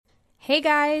Hey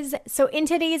guys, so in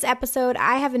today's episode,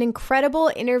 I have an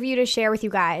incredible interview to share with you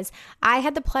guys. I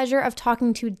had the pleasure of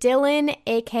talking to Dylan,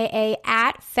 aka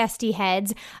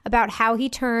 @FestyHeads, about how he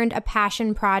turned a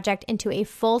passion project into a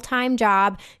full-time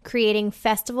job, creating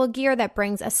festival gear that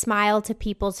brings a smile to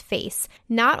people's face.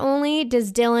 Not only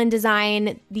does Dylan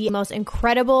design the most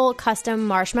incredible custom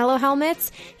marshmallow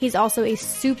helmets, he's also a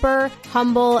super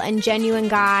humble and genuine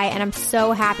guy, and I'm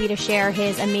so happy to share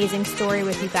his amazing story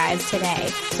with you guys today.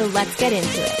 So let's get into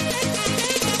it.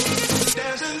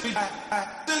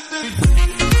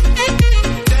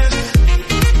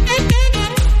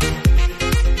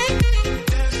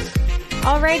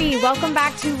 Alrighty, welcome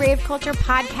back to Rave Culture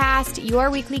Podcast, your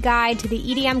weekly guide to the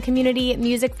EDM community,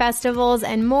 music festivals,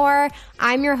 and more.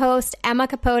 I'm your host, Emma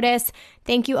Capotis.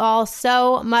 Thank you all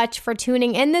so much for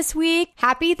tuning in this week.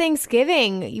 Happy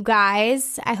Thanksgiving, you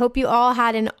guys. I hope you all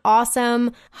had an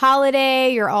awesome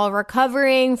holiday. You're all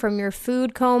recovering from your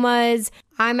food comas.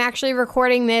 I'm actually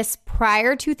recording this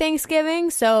prior to Thanksgiving,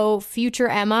 so future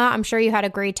Emma, I'm sure you had a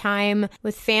great time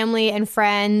with family and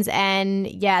friends, and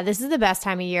yeah, this is the best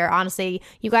time of year, honestly.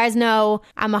 You guys know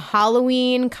I'm a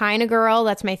Halloween kind of girl.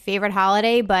 That's my favorite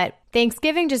holiday, but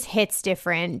Thanksgiving just hits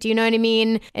different. Do you know what I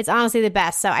mean? It's honestly the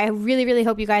best. So I really, really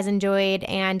hope you guys enjoyed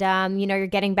and, you're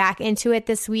getting back into it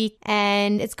this week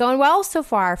and it's going well so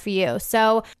far for you.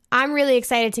 So I'm really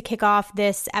excited to kick off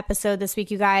this episode this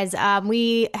week, you guys.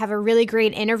 We have a really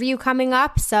great interview coming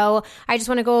up. So I just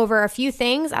want to go over a few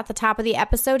things at the top of the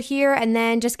episode here and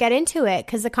then just get into it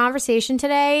because the conversation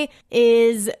today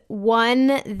is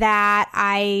one that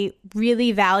I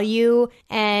really value.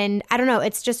 And I don't know,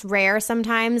 it's just rare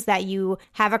sometimes that you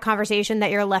have a conversation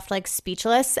that you're left like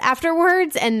speechless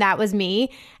afterwards. And that was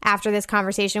me after this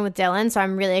conversation with Dylan. So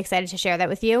I'm really excited to share that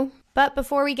with you. But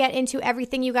before we get into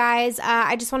everything, you guys,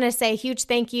 I just want to say a huge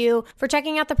thank you for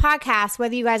checking out the podcast.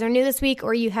 Whether you guys are new this week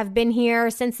or you have been here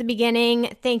since the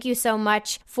beginning, thank you so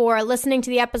much for listening to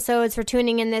the episodes, for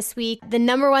tuning in this week. The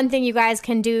number one thing you guys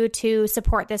can do to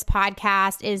support this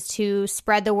podcast is to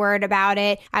spread the word about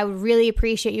it. I would really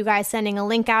appreciate you guys sending a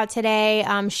link out today,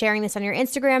 sharing this on your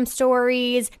Instagram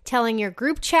stories, telling your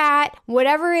group chat,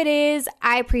 whatever it is.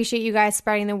 I appreciate you guys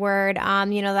spreading the word.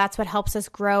 That's what helps us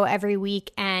grow every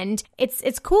week. And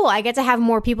it's cool. I get to have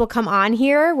more people come on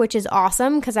here, which is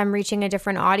awesome because I'm reaching a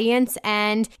different audience.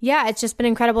 And yeah, it's just been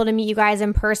incredible to meet you guys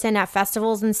in person at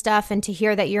festivals and stuff and to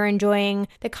hear that you're enjoying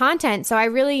the content. So I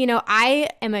really, I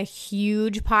am a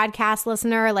huge podcast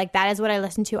listener. Like that is what I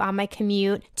listen to on my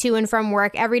commute to and from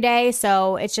work every day.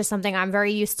 So it's just something I'm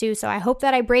very used to. So I hope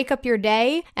that I break up your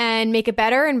day and make it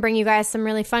better and bring you guys some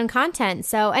really fun content.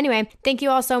 So anyway, thank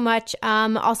you all so much.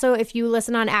 Also, if you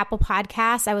listen on Apple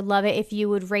Podcasts, I would love it if you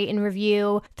would rate and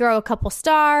review, throw a couple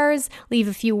stars, leave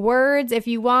a few words if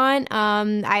you want.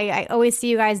 I always see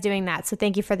you guys doing that. So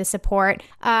thank you for the support.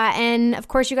 And of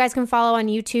course, you guys can follow on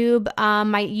YouTube.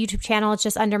 My YouTube channel is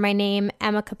just under my name,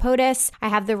 Emma Capotis. I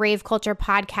have the Rave Culture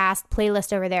Podcast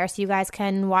playlist over there. So you guys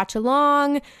can watch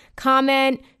along,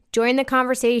 comment, join the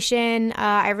conversation.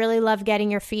 I really love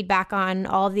getting your feedback on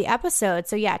all of the episodes.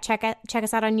 So yeah, check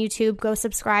us out on YouTube. Go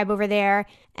subscribe over there.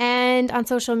 And on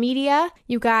social media,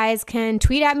 you guys can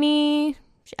tweet at me.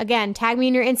 Again, tag me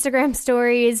in your Instagram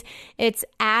stories. It's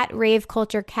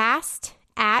 @RaveCultureCast.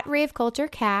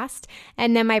 @RaveCultureCast.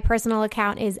 And then my personal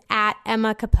account is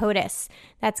 @Emma Capotis.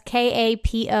 That's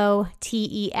KAPOTES.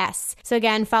 So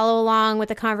again, follow along with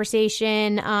the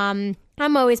conversation.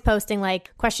 I'm always posting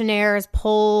like questionnaires,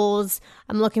 polls.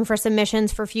 I'm looking for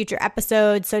submissions for future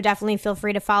episodes. So definitely feel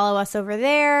free to follow us over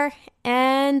there.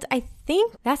 And I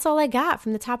think that's all I got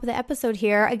from the top of the episode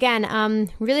here. Again,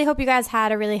 really hope you guys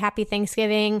had a really happy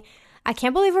Thanksgiving. I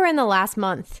can't believe we're in the last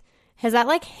month. Has that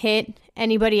like hit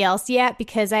anybody else yet?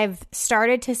 Because I've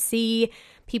started to see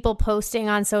people posting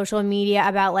on social media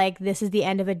about like, this is the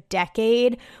end of a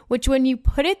decade, which when you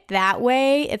put it that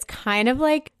way, it's kind of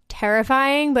like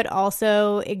terrifying, but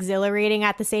also exhilarating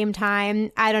at the same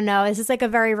time. I don't know. This is like a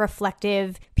very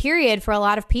reflective period for a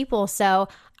lot of people. So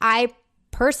I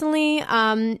personally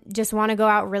just want to go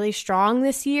out really strong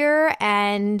this year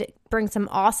and bring some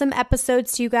awesome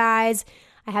episodes to you guys.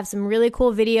 I have some really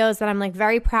cool videos that I'm like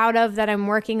very proud of that I'm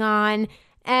working on.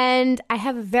 And I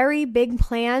have very big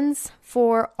plans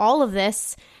for all of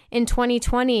this in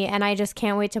 2020. And I just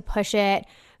can't wait to push it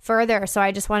further. So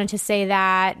I just wanted to say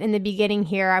that in the beginning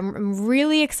here. I'm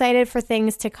really excited for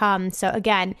things to come. So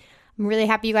again, I'm really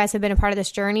happy you guys have been a part of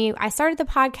this journey. I started the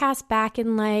podcast back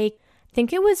in like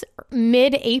think it was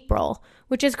mid-April,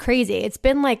 which is crazy. It's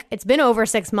been over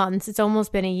 6 months. It's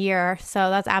almost been a year. So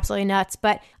that's absolutely nuts.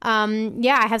 But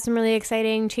yeah, I have some really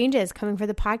exciting changes coming for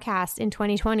the podcast in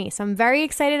 2020. So I'm very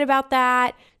excited about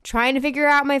that. Trying to figure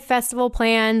out my festival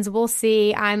plans. We'll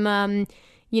see. I'm,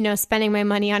 spending my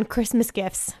money on Christmas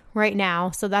gifts right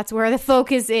now. So that's where the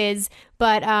focus is.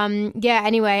 But yeah,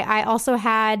 anyway, I also it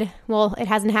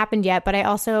hasn't happened yet, but I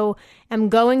also am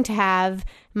going to have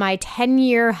my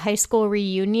 10-year high school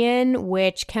reunion,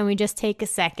 which can we just take a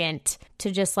second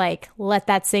to just let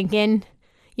that sink in?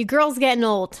 You girls getting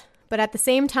old, but at the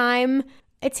same time,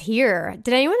 it's here.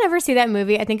 Did anyone ever see that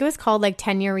movie? I think it was called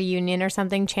 10-Year Reunion or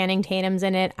something. Channing Tatum's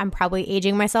in it. I'm probably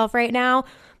aging myself right now.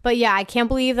 But yeah, I can't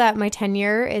believe that my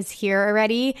 10-year is here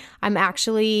already. My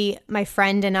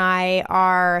friend and I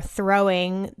are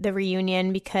throwing the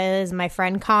reunion because my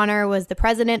friend Connor was the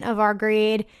president of our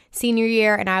grade senior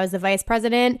year and I was the vice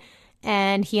president.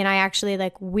 And he and I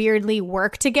actually weirdly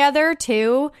work together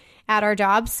too at our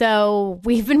job. So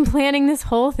we've been planning this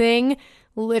whole thing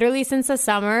literally since the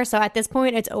summer. So at this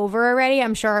point, it's over already.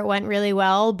 I'm sure it went really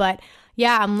well, but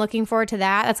yeah, I'm looking forward to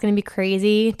that. That's going to be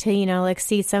crazy to,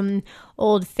 see some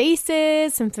old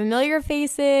faces, some familiar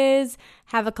faces,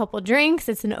 have a couple drinks.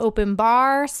 It's an open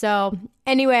bar. So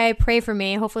anyway, pray for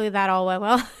me. Hopefully that all went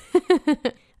well.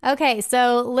 Okay,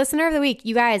 so listener of the week,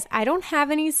 you guys, I don't have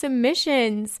any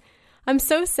submissions. I'm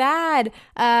so sad.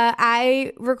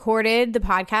 I recorded the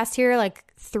podcast here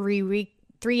 3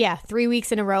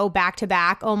 weeks in a row, back to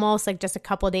back, almost just a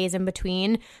couple of days in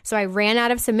between. So I ran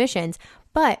out of submissions.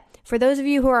 But for those of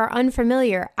you who are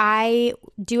unfamiliar, I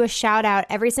do a shout out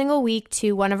every single week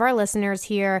to one of our listeners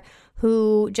here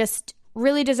who just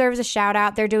really deserves a shout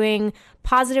out. They're doing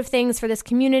positive things for this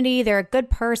community. They're a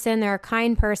good person. They're a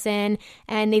kind person,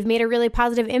 and they've made a really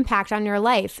positive impact on your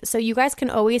life. So you guys can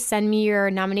always send me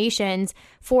your nominations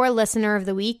for Listener of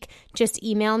the Week. Just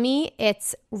email me.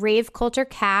 It's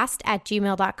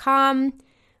raveculturecast@gmail.com.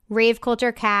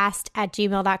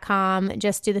 raveculturecast@gmail.com.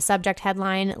 Just do the subject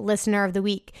headline, Listener of the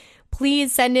Week.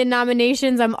 Please send in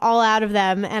nominations. I'm all out of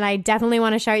them, and I definitely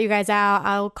want to shout you guys out.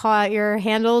 I'll call out your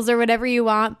handles or whatever you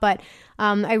want, but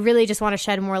I really just want to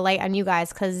shed more light on you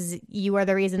guys because you are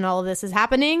the reason all of this is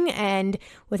happening, and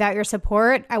without your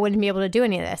support, I wouldn't be able to do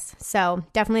any of this. So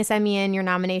definitely send me in your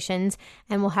nominations,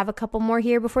 and we'll have a couple more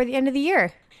here before the end of the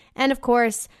year. And of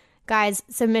course, guys,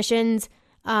 submissions,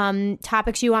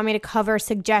 topics you want me to cover,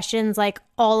 suggestions,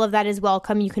 all of that is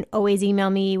welcome. You can always email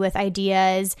me with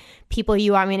ideas, people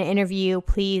you want me to interview.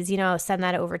 Please, send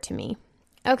that over to me.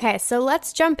 Okay, so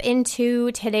let's jump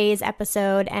into today's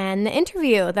episode and the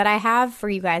interview that I have for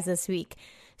you guys this week.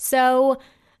 So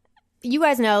you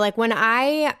guys know, when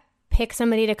I pick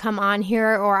somebody to come on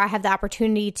here or I have the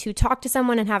opportunity to talk to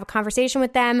someone and have a conversation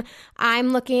with them, I'm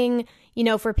looking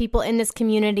for people in this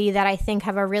community that I think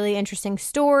have a really interesting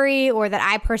story or that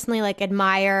I personally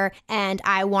admire, and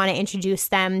I want to introduce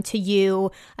them to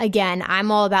you. Again, I'm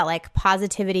all about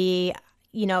positivity.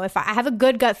 If I have a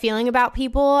good gut feeling about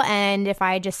people, and if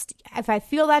I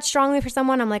feel that strongly for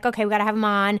someone, I'm okay, we got to have them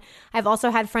on. I've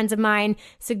also had friends of mine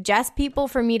suggest people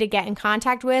for me to get in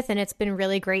contact with, and it's been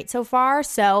really great so far.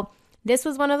 So this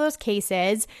was one of those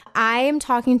cases. I am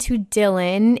talking to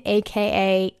Dylan,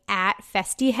 aka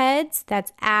 @FestiHeads.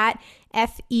 That's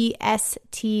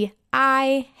 @FESTI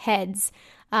Heads.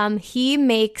 He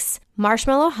makes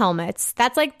marshmallow helmets.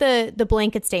 That's the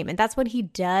blanket statement. That's what he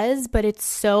does, but it's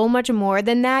so much more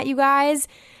than that, you guys.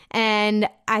 And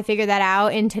I figured that out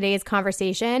in today's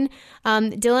conversation.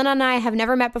 Dylan and I have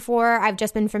never met before. I've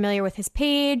just been familiar with his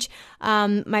page.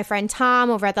 My friend Tom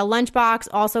over at the Lunchbox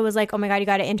also was oh my God, you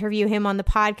got to interview him on the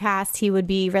podcast. He would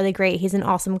be really great. He's an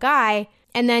awesome guy.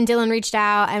 And then Dylan reached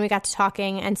out and we got to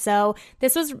talking. And so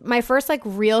this was my first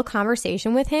real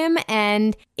conversation with him.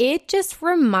 And it just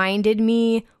reminded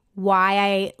me why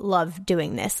I love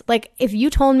doing this. If you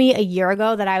told me a year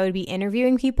ago that I would be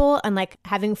interviewing people and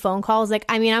having phone calls,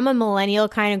 I'm a millennial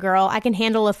kind of girl. I can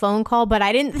handle a phone call, but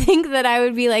I didn't think that I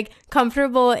would be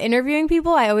comfortable interviewing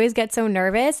people. I always get so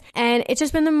nervous, and it's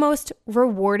just been the most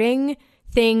rewarding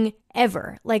thing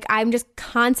ever. I'm just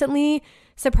constantly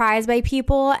surprised by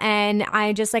people, and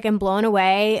I just am blown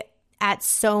away at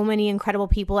so many incredible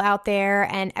people out there,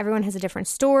 and everyone has a different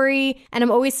story, and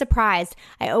I'm always surprised.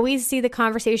 I always see the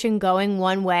conversation going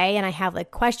one way, and I have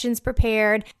questions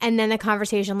prepared, and then the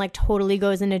conversation totally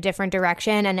goes in a different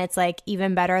direction, and it's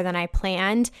even better than I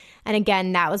planned. And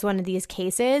again, that was one of these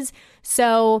cases.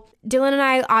 So Dylan and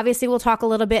I obviously will talk a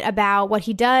little bit about what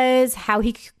he does, how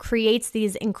he creates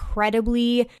these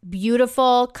incredibly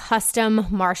beautiful custom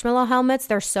marshmallow helmets.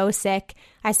 They're so sick.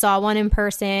 I saw one in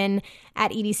person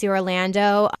at EDC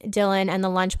Orlando. Dylan and the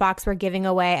Lunchbox were giving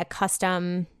away a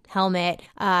custom helmet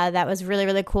that was really,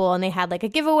 really cool. And they had like a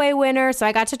giveaway winner. So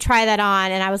I got to try that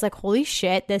on and I was like, holy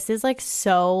shit, this is like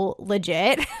so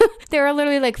legit. There are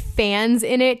literally like fans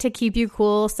in it to keep you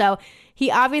cool. So he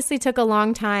obviously took a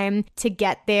long time to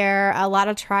get there, a lot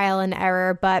of trial and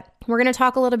error, but we're going to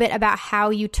talk a little bit about how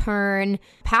you turn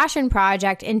passion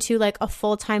project into like a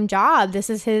full-time job. This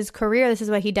is his career. This is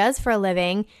what he does for a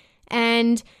living.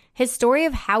 And his story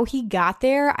of how he got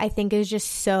there, I think is just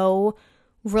so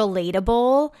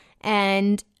relatable.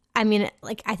 And I mean,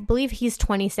 like, I believe he's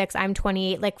 26, I'm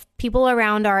 28, like people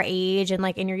around our age and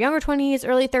like in your younger 20s,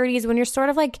 early 30s, when you're sort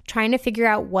of like trying to figure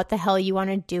out what the hell you want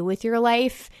to do with your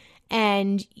life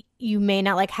and you may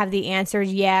not like have the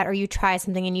answers yet, or you try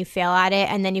something and you fail at it.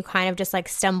 And then you kind of just like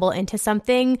stumble into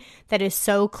something that is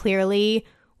so clearly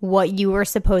what you were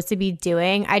supposed to be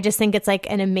doing. I just think it's like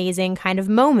an amazing kind of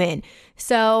moment.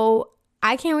 So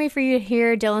I can't wait for you to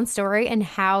hear Dylan's story and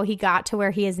how he got to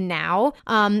where he is now.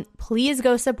 Please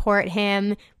go support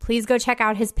him. Please go check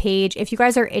out his page. If you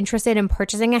guys are interested in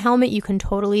purchasing a helmet, you can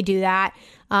totally do that.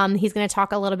 He's going to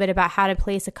talk a little bit about how to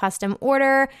place a custom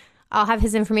order. I'll have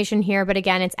his information here, but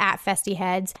again, it's at Festy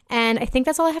Heads. And I think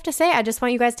that's all I have to say. I just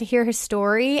want you guys to hear his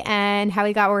story and how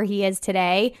he got where he is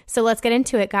today. So let's get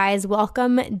into it, guys.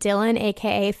 Welcome Dylan,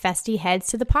 aka Festy Heads,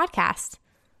 to the podcast.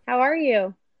 How are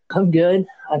you? I'm good.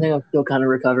 I think I'm still kind of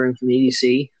recovering from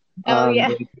EDC.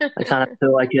 Yeah. I kind of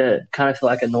feel like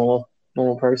a normal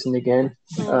person again.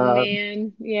 Oh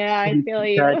man, yeah, I feel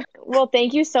you. Well,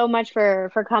 thank you so much for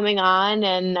coming on,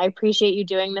 and I appreciate you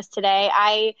doing this today.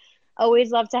 I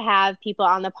always love to have people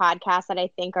on the podcast that I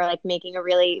think are like making a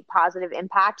really positive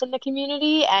impact in the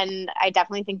community, and I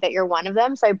definitely think that you're one of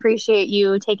them. So I appreciate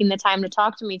you taking the time to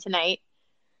talk to me tonight.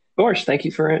 Of course, thank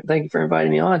you for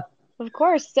inviting me on. Of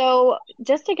course. So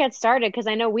just to get started, because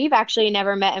I know we've actually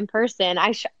never met in person.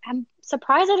 I'm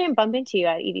surprised I didn't bump into you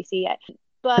at EDC yet.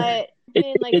 But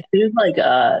it seems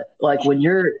like when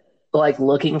you're like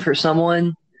looking for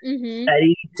someone at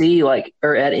EDC, like,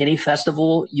 or at any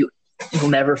festival, you'll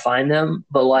never find them.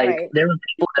 But like there were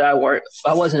people that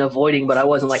I wasn't avoiding, but I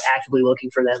wasn't like actively looking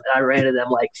for them, and I ran into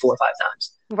them like 4 or 5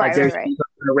 times. There's people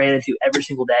I ran into every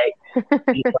single day.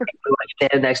 We like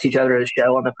standing next to each other at a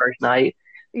show on the first night.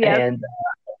 Yep. And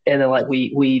then like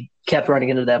we kept running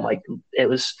into them. Like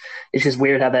it's just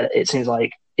weird how that it seems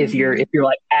like if you're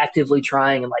like actively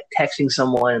trying and like texting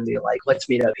someone and you're like, let's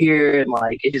meet up here, and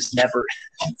like it just never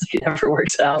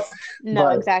works out. No,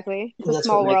 but exactly. It's a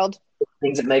small world.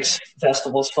 Things that makes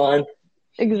festivals fun.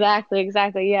 Exactly.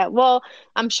 Yeah. Well,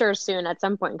 I'm sure soon at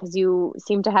some point, because you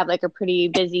seem to have like a pretty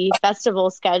busy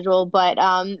festival schedule. But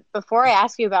before I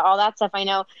ask you about all that stuff, I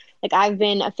know like I've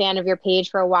been a fan of your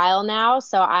page for a while now,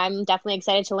 so I'm definitely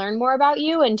excited to learn more about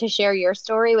you and to share your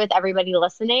story with everybody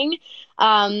listening.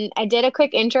 I did a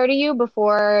quick intro to you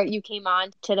before you came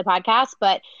on to the podcast,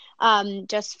 but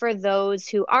just for those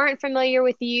who aren't familiar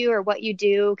with you or what you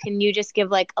do, can you just give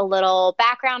like a little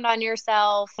background on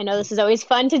yourself? I know this is always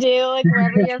fun to do, like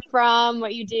wherever you're from,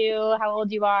 what you do, how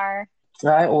old you are. All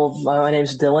right. Well, my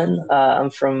name's Dylan. I'm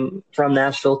from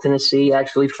Nashville, Tennessee.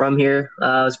 Actually, from here.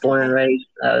 I was born and raised.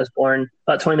 I was born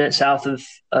about 20 minutes south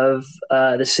of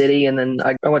the city, and then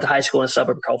I went to high school in a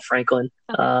suburb called Franklin.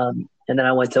 And then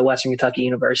I went to Western Kentucky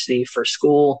University for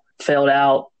school. Failed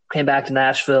out. Came back to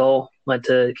Nashville. Went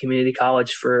to community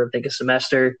college for I think a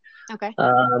semester. Okay.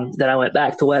 Then I went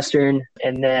back to Western,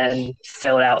 and then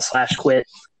failed out / quit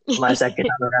my second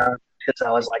time around because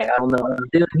I was like, I don't know what I'm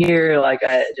doing here. Like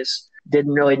I just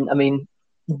didn't really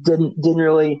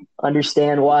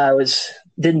understand why it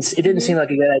didn't seem like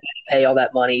a good idea to pay all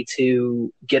that money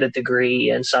to get a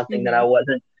degree in something that I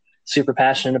wasn't super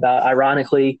passionate about.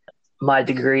 Ironically, my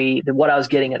degree, what I was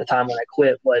getting at the time when I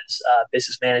quit was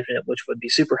business management, which would be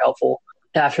super helpful.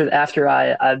 After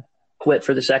I quit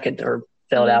for the second or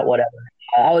failed out, whatever,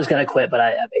 I was going to quit, but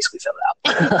I basically failed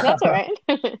out. That's all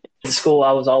right. In school,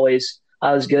 I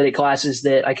was good at classes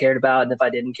that I cared about, and if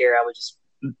I didn't care, I would just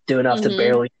do enough to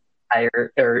barely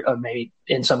hire, or maybe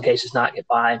in some cases not get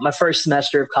by. My first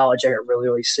semester of college, I got really,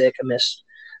 really sick. I missed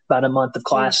about a month of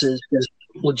classes because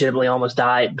legitimately almost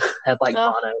died. Had like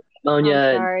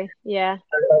pneumonia. Sorry. Yeah.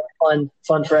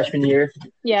 Fun freshman year.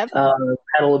 Yep. Had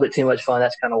a little bit too much fun.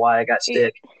 That's kind of why I got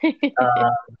sick.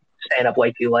 Staying up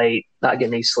way too late, not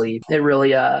getting any sleep. It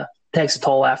really takes a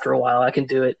toll after a while. I can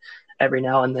do it every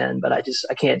now and then, but I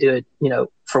can't do it,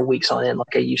 for weeks on end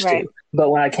like I used to. But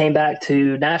when I came back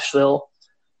to Nashville,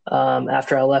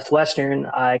 after I left Western,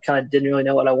 I kind of didn't really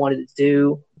know what I wanted to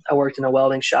do. I worked in a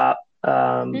welding shop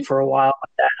for a while.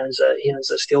 dad owns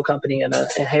a steel company and a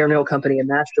handrail company in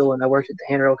Nashville, and I worked at the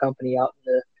handrail company out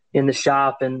in the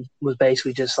shop and was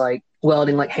basically just like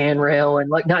welding like handrail and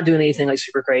like not doing anything like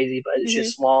super crazy, but it's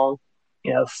just long.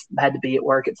 Had to be at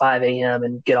work at 5 a.m.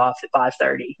 and get off at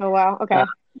 5:30. Oh wow, okay. In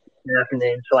the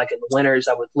afternoon. So like in the winters,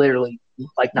 I would literally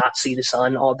like not see the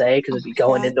sun all day because I'd be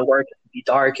going into work, it'd be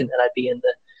dark, and then I'd be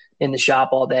in the shop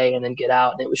all day and then get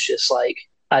out, and it was just like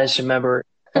I just remember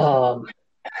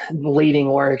leaving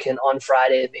work and on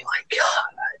Friday and being like,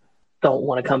 God, I don't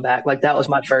want to come back. Like that was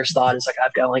my first thought. It's like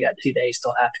I've only got 2 days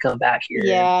till I have to come back here.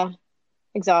 Yeah,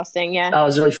 exhausting. Yeah, I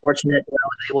was really fortunate that I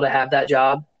was able to have that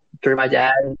job through my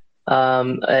dad.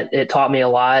 It taught me a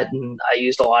lot, and I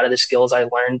used a lot of the skills I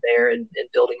learned there in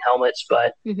building helmets.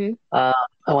 But I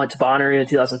went to Bonnaroo in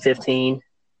 2015.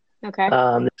 Okay.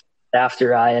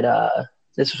 After I had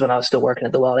this was when I was still working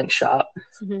at the welding shop.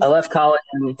 I left college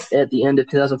at the end of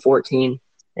 2014,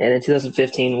 and in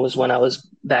 2015 was when I was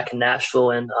back in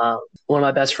Nashville, and one of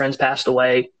my best friends passed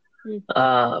away.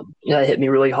 It hit me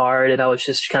really hard, and I was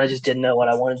just kind of just didn't know what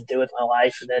I wanted to do with my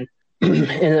life, and then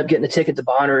ended up getting a ticket to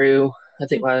Bonnaroo. I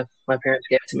think my parents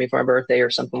gave it to me for my birthday or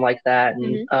something like that.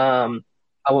 And I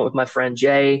went with my friend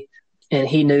Jay, and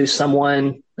he knew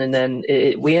someone. And then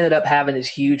we ended up having this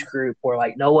huge group where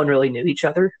like no one really knew each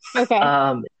other. Okay.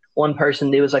 One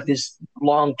person, there was like this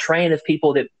long train of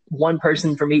people that one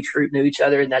person from each group knew each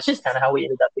other. And that's just kind of how we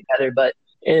ended up together, but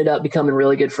ended up becoming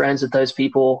really good friends with those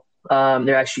people.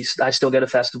 I still go to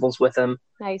festivals with them.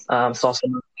 Nice. Saw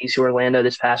some movies to Orlando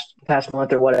this past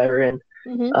month or whatever. And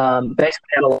basically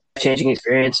had a life-changing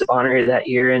experience at Bonnaroo that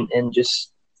year, and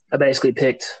just I basically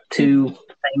picked two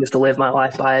things to live my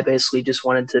life by. I basically just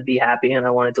wanted to be happy, and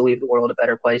I wanted to leave the world a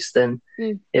better place than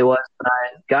it was when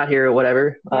I got here or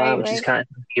whatever, which is kind of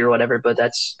or whatever. But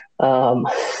that's that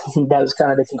was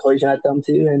kind of the conclusion I come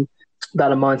to. And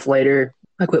about a month later,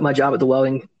 I quit my job at the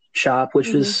welding shop,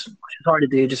 which was hard to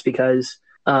do just because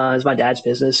it was my dad's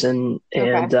business, and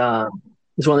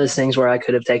it's one of those things where I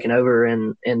could have taken over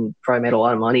and probably made a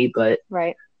lot of money, but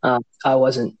that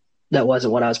wasn't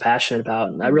what I was passionate about.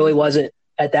 And I really wasn't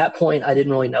at that point. I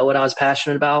didn't really know what I was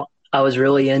passionate about. I was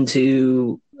really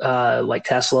into like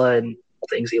Tesla and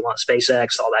things Elon,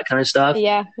 SpaceX, all that kind of stuff.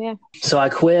 Yeah. Yeah. So I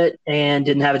quit and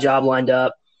didn't have a job lined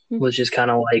up, was just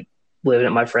kind of like living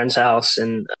at my friend's house,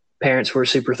 and parents were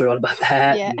super thrilled about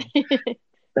that. Yeah.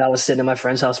 I was sitting at my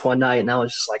friend's house one night, and I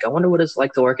was just like, I wonder what it's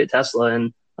like to work at Tesla.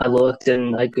 And I looked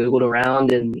and I Googled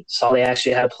around and saw they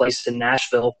actually had a place in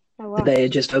Nashville. Oh, wow. They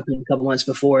had just opened a couple months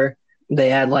before. They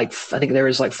had I think there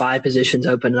was 5 positions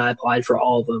open, and I applied for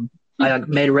all of them. I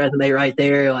made a resume right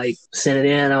there, sent it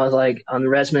in. I was like, on the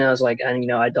resume, I was like,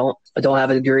 I don't have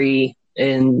a degree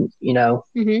in,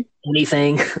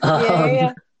 anything.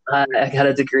 I got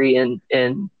a degree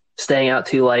in staying out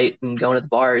too late and going to the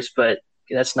bars, but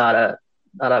that's not a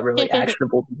really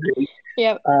actionable degree.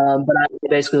 Yep. But I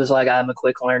basically was like, I'm a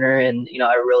quick learner, and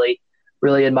I really,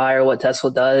 really admire what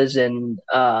Tesla does. And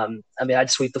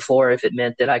I'd sweep the floor if it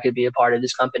meant that I could be a part of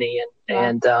this company.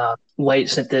 And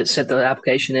sent the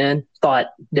application in. Thought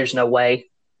there's no way,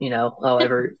 I'll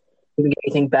ever get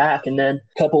anything back. And then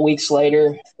about a week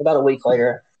later,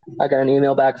 I got an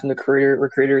email back from the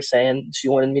recruiter saying she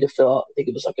wanted me to fill out. I think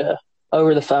it was like a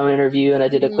over the phone interview, and I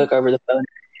did a quick over the phone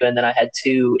interview, and then I had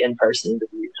 2 in-person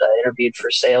interviews. I interviewed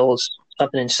for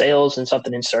something in sales and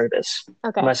something in service.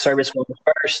 Okay. My service one was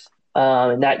first,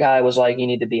 and that guy was like, you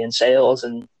need to be in sales.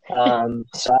 And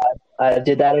so I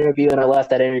did that interview, and I left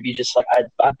that interview just like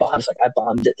I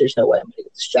bombed it. There's no way I'm going to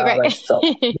get this job. Right. I felt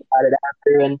excited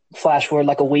after, and flash forward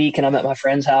like a week, and I'm at my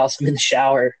friend's house. I'm in the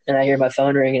shower, and I hear my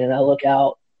phone ringing, and I look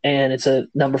out, and it's a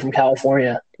number from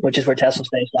California, which is where Tesla's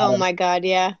based. Oh my God,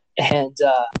 yeah. And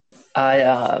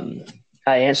I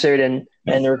answered, and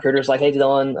the recruiter's like, "Hey,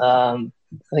 Dylan, I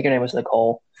think her name was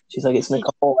Nicole." She's like, "It's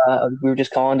Nicole. We were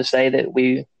just calling to say that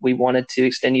we wanted to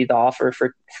extend you the offer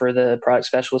for the product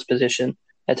specialist position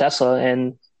at Tesla."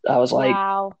 And I was like,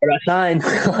 wow. "Where do I sign?"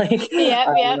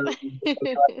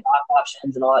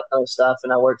 Options and all that kind of stuff.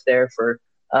 And I worked there for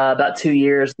about 2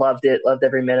 years. Loved it. Loved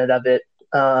every minute of it.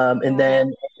 And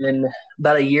then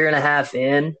about a year and a half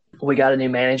in, we got a new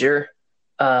manager.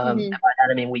 We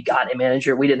got a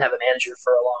manager. We didn't have a manager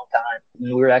for a long time.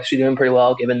 And we were actually doing pretty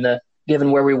well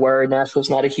given where we were. Nashville's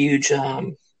not a huge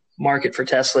market for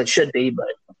Tesla. It should be, but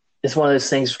it's one of those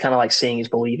things kind of like seeing is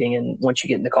believing. And once you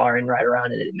get in the car and ride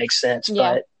around it, it makes sense.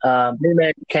 Yeah. But new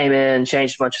manager came in,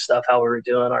 changed a bunch of stuff, how we were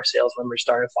doing. Our sales numbers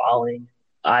started falling.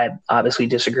 I obviously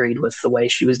disagreed with the way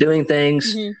she was doing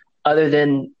things. other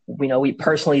than, we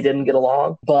personally didn't get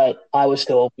along, but I was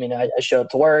still, I showed up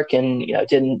to work and,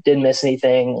 didn't miss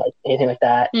anything like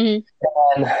that. Mm-hmm.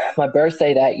 And my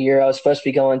birthday that year, I was supposed to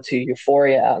be going to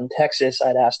Euphoria out in Texas.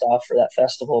 I'd asked off for that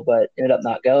festival, but ended up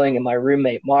not going. And my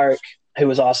roommate, Mark, who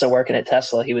was also working at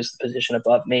Tesla, he was the position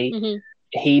above me. Mm-hmm.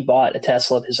 He bought a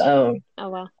Tesla of his own. Oh,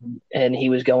 wow. And he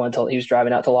was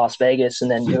driving out to Las Vegas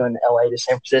and then doing LA to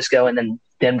San Francisco and then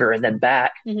Denver and then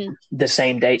back the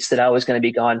same dates that I was going to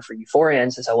be gone for Euphoria.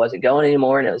 And since I wasn't going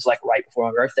anymore and it was right before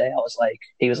my birthday,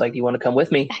 he was like, "You want to come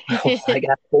with me?" I was like,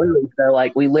 absolutely.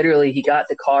 So he got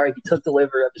the car, he took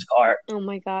delivery of his car. Oh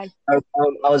my God. I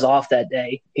was off that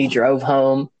day. He drove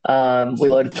home. We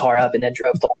loaded the car up and then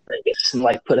drove to Las Vegas and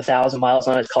put 1,000 miles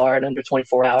on his car in under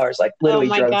 24 hours. Literally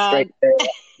drove straight there.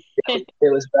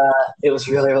 It was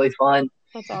really, really fun.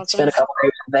 That's awesome. Spent a couple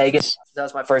days in Vegas. That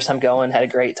was my first time going. Had a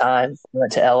great time.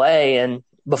 Went to LA, and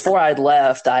before I'd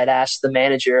left, I'd asked the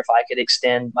manager if I could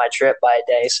extend my trip by a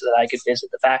day so that I could visit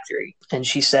the factory. And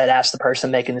she said, "Ask the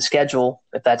person making the schedule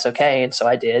if that's okay." And so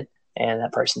I did. And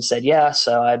that person said, "Yeah."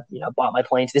 So I, bought my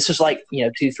plane. This was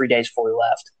 2-3 days before we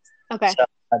left. Okay. So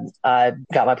I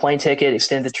got my plane ticket,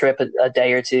 extended the trip a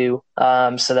day or two,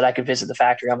 so that I could visit the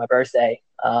factory on my birthday,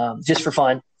 just for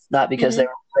fun. Not because they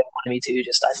wanted me to,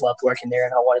 just I loved working there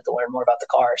and I wanted to learn more about the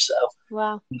car. So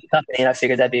wow. The company, and I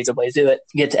figured that'd be a good way to do it.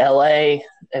 Get to LA,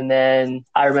 and then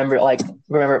I remember it like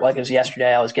it was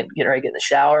yesterday. I was getting ready to get in the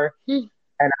shower, and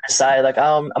I decided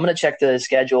I'm gonna check the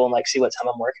schedule and see what time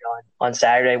I'm working on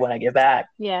Saturday when I get back.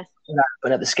 Yeah. And I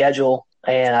opened up the schedule,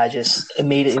 and I just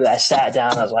immediately I sat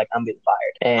down. I was like, "I'm getting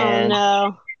fired."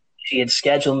 And she had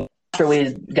scheduled me. After we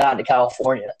had gotten to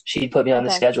California, she put me on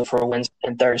the schedule for Wednesday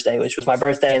and Thursday, which was my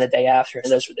birthday and the day after, and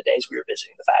those were the days we were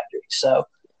visiting the factory. So,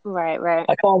 right.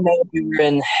 I called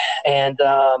manager and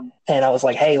I was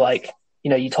like, "Hey,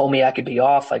 you told me I could be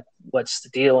off. What's the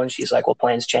deal?" And she's like, "Well,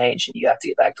 plans change, and you have to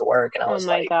get back to work." And I was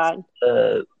God.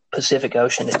 The Pacific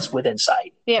Ocean is within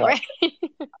sight. Yeah, right.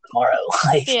 Tomorrow.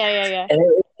 Yeah.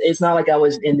 And it's not like I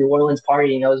was in New Orleans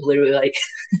partying. I was literally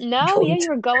no, you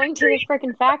were going to the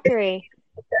freaking factory.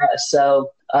 So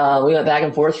we went back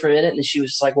and forth for a minute, and she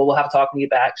was just like, "Well, we'll have to talk when you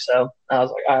get back." So I was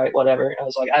like, "All right, whatever." I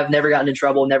was like, "I've never gotten in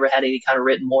trouble, never had any kind of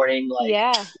written warning.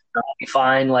 I'll be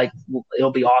fine.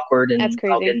 It'll be awkward, and I'll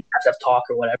have to talk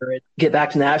or whatever." Get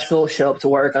back to Nashville, show up to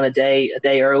work on a day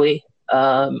early.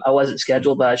 I wasn't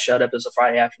scheduled, but I showed up. It was a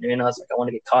Friday afternoon. I was like, I want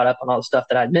to get caught up on all the stuff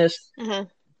that I'd missed.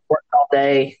 Worked all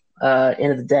day.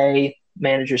 End of the day,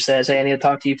 manager says, "Hey, I need to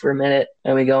talk to you for a minute."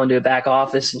 And we go into a back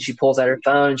office, and she pulls out her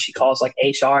phone and she calls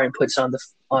HR and puts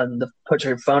puts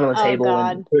her phone on the table.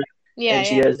 God. And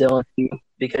she goes, "Dylan,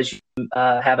 because you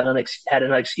had an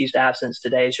unexcused absence,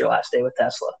 today is your last day with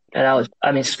Tesla." And I was,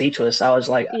 speechless. I was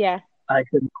like, I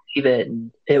couldn't believe it.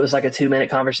 And it was like a 2-minute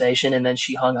conversation. And then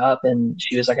she hung up and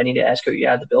she was like, "I need to escort you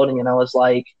out of the building." And I was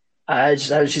like, I was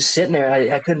just sitting there.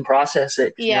 I couldn't process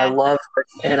it. Yeah. I love her.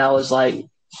 And I was like,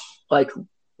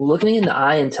 look me in the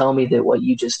eye and tell me that what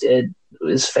you just did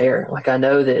is fair. I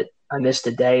know that I missed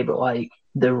a day, but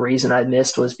the reason I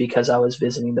missed was because I was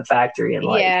visiting the factory, and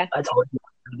I told you I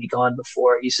was going to be gone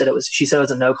before. She said it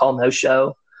was a no call, no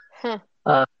show.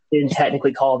 Didn't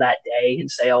technically call that day and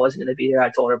say I wasn't going to be there. I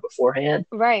told her beforehand.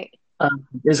 Right.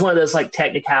 It's one of those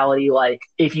technicality,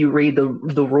 if you read the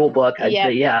rule book, I'd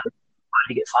say,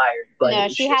 to get fired. But no,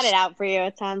 she had it out for you.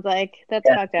 It sounds like that's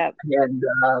fucked up. And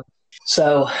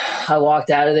so I walked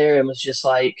out of there and was just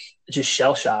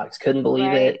shell shocked. Couldn't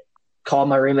believe it. Called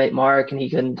my roommate Mark and he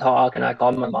couldn't talk. And I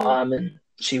called my mom and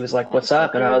she was like, "What's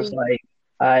up?" And I was like,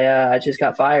 I just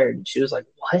got fired. And she was like,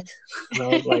 "What?" And I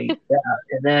was like, "Yeah."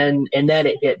 And then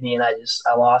it hit me and I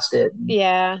lost it.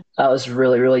 And I was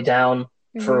really, really down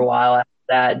for a while after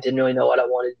that. Didn't really know what I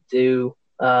wanted to do.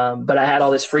 But I had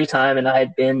all this free time and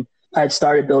I had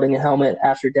started building a helmet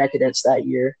after Decadence that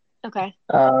year. Okay.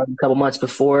 A couple months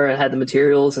before, I had the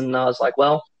materials and I was like,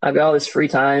 well, I've got all this free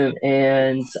time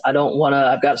and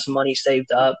I've got some money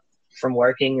saved up from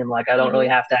working and I don't really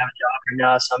have to have a job right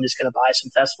now. So I'm just going to buy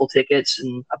some festival tickets,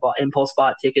 and I bought impulse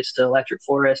bought tickets to Electric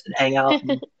Forest and hang out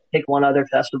and pick one other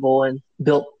festival, and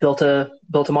built a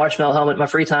marshmallow helmet in my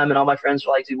free time. And all my friends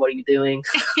were like, "Dude, what are you doing?"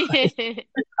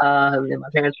 And my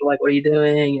parents were like, "What are you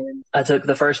doing?" And I took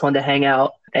the first one to hang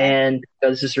out and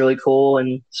this is really cool.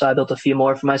 And so I built a few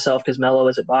more for myself because Mello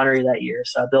was at Bonnery that year.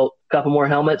 So I built a couple more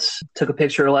helmets, took a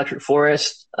picture of Electric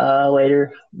Forest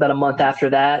later, about a month after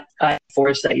that.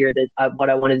 Forest that year, what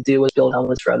I wanted to do was build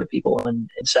helmets for other people and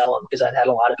sell them, because I'd had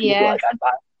a lot of people I'd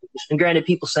buy And granted,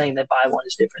 people saying they buy one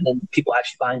is different than people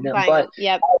actually buying them. But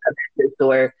yep.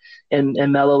 Store and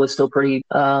Mello was still pretty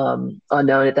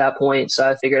unknown at that point, so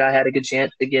I figured I had a good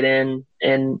chance to get in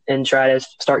and try to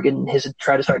start getting his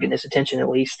attention at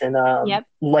least. And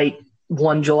late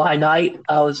one July night,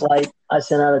 I was like, I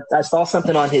saw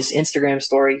something on his Instagram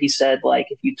story. He said, like,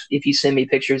 if you send me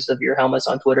pictures of your helmets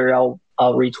on Twitter, I'll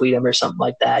retweet them or something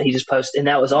like that. He just posted, and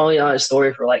that was only on his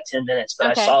story for like 10 minutes.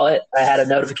 But I saw it. I had a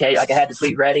notification, like I had the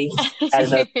tweet ready. Had a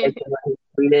notification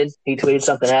he tweeted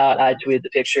something out. I tweeted the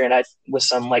picture and I with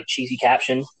some like cheesy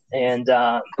caption and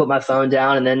put my phone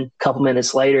down. And then a couple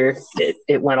minutes later,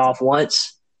 it went off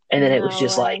once. And then it was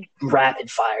just like rapid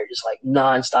fire, just like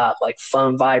nonstop, like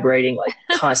phone vibrating, like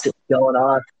constantly going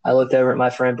on. I looked over at my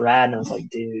friend Brad and I was like,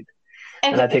 dude.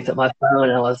 And I picked up my phone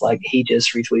and I was like, he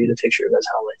just retweeted a picture of those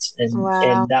helmets.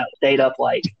 And that stayed up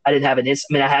like, I didn't have I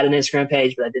had an Instagram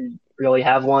page, but I didn't really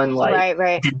have one. Like,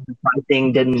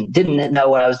 didn't know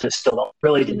what I was doing. Still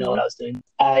didn't know what I was doing.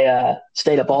 I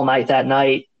stayed up all night that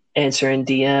night answering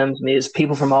DMs. I mean, it was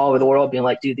people from all over the world being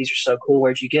like, dude, these are so cool.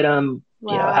 Where'd you get them?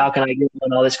 Wow. You know, how can I get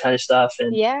them? All this kind of stuff.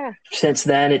 And since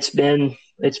then it's been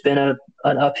an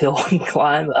uphill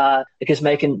climb, because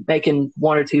making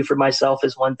one or two for myself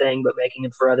is one thing, but making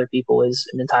them for other people is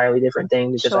an entirely different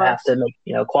thing, because I have to make,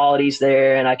 quality's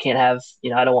there, and I can't have,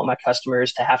 I don't want my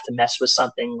customers to have to mess with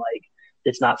something like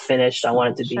that's not finished. I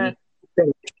want it to be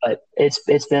finished. But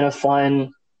it's been a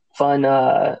fun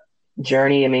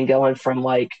journey. I mean, going from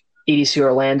like EDC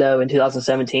Orlando in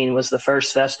 2017 was the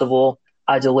first festival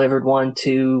I delivered one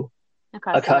to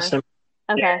a customer.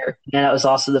 Okay. And that was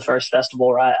also the first festival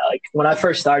where when I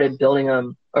first started building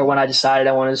them, or when I decided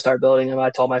I wanted to start building them, I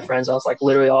told my friends, I was like,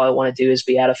 literally all I want to do is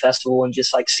be at a festival and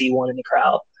just like see one in the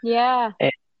crowd. Yeah.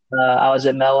 And I was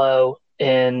at Mello at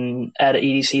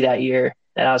EDC that year,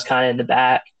 and I was kind of in the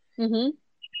back. Mm-hmm.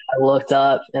 I looked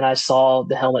up and I saw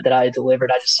the helmet that I had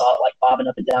delivered. I just saw it like bobbing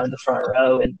up and down in the front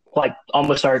row, and like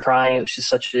almost started crying. It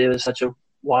was such a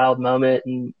wild moment.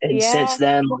 And since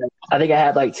then, I think I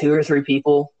had like 2 or 3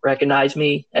 people recognize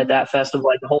me at that festival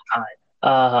like the whole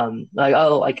time.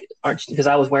 Because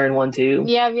I was wearing one too.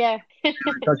 Yeah. Don't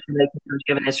you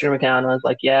have an Instagram account? And I was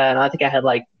like, yeah. And I think I had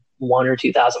like 1,000 or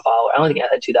 2,000 followers. I don't think I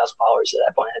had 2,000 followers at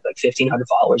that point. I had like 1,500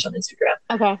 followers on Instagram.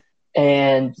 Okay.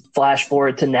 And flash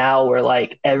forward to now, where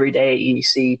like every day at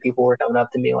EDC, people were coming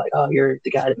up to me like, oh, you're the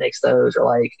guy that makes those, or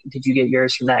like, did you get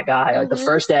yours from that guy? Like the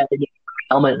first day I didn't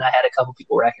helmet, and I had a couple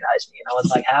people recognize me, and I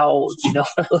was like, how do you know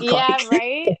what I look like?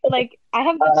 Right? Like, I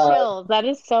have the chills. That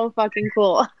is so fucking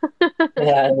cool.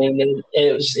 Yeah, I mean,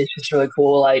 it's just really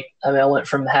cool. Like, I mean, I went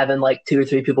from having like 2 or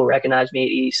 3 people recognize me at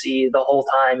EDC the whole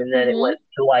time, and then it went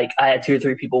to like I had 2 or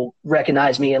 3 people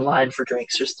recognize me in line for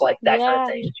drinks, just like that kind of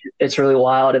thing. It's really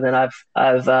wild. And then I've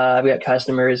got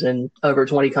customers in over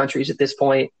 20 countries at this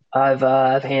point. I've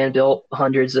hand built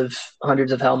hundreds of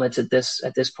helmets at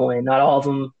this point. Not all of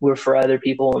them were for other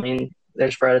people. I mean,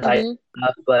 there's prototype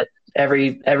stuff, but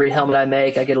every helmet I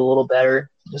make, I get a little better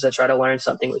because I try to learn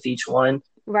something with each one.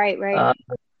 Right.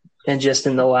 And just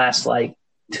in the last like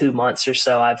 2 months or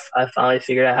so, I've finally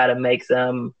figured out how to make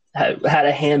them, how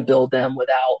to hand build them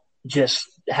without just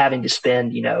having to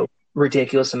spend,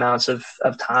 ridiculous amounts of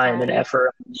time and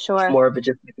effort. Sure. It's more of a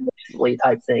just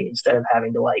type thing instead of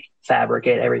having to like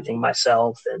fabricate everything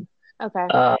myself. And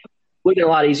would be a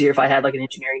lot easier if I had like an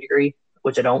engineering degree,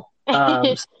 which I don't. So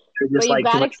but you've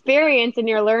got experience and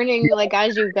you're learning like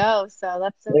as you go. So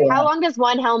that's how long does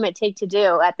one helmet take to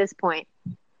do at this point?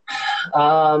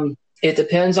 It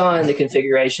depends on the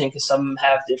configuration, because some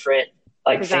have different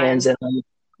like fans and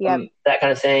that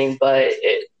kind of thing. But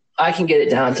I can get it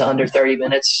down to under 30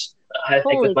 minutes. I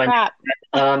think with my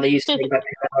they used to take about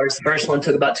 2 hours. The first one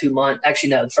took about 2 months. Actually,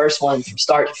 no, the first one from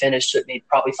start to finish took me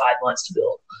probably 5 months to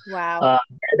build. Wow.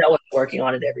 That wasn't working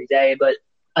on it every day, but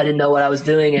I didn't know what I was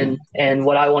doing, and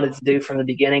what I wanted to do from the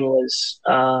beginning was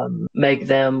make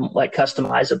them like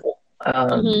customizable.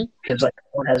 Because like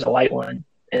one has a white one,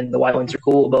 and the white ones are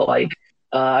cool, but like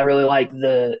I really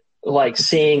like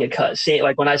seeing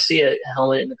like when I see a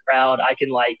helmet in the crowd,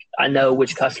 I know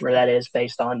which customer that is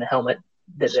based on the helmet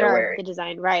that they're wearing. The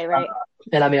design, right.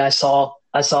 And I mean, I saw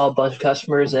a bunch of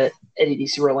customers at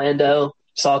EDC Orlando.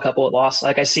 Saw a couple at Lost.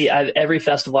 Like every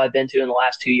festival I've been to in the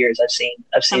last 2 years, I've seen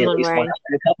at least one. And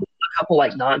a couple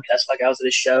like non-fest. Like I was at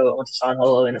a show. I went to San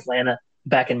Holo in Atlanta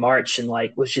back in March, and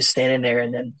like was just standing there,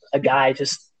 and then a guy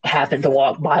just happened to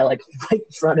walk by like right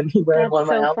in front of me wearing one of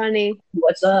my helmets. Funny.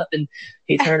 What's up? And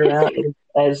he turned around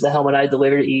as the helmet I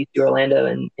delivered to Orlando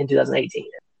in 2018.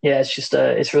 Yeah, it's just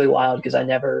it's really wild, because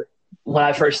when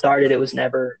I first started, it was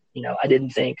never, I didn't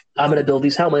think I'm going to build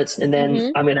these helmets and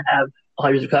then I'm going to have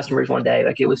hundreds of customers one day.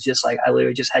 Like, it was just like, I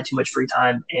literally just had too much free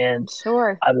time, and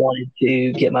Sure. I wanted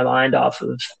to get my mind off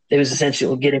of, it was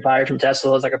essentially getting fired from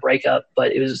Tesla was like a breakup,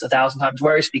 but it was 1,000 times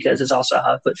worse because it's also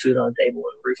how I put food on the table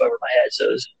and a roof over my head. So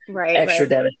it was extra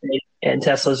devastating. And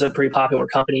Tesla's a pretty popular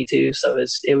company too. So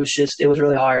it was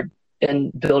really hard.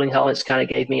 And building helmets kind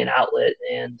of gave me an outlet.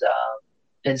 And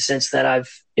since then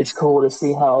it's cool to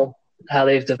see how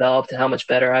they've developed and how much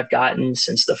better I've gotten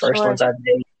since the first ones I've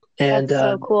made. And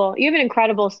that's so cool. You have an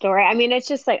incredible story. I mean, it's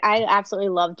just like, I absolutely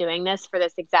love doing this for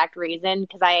this exact reason,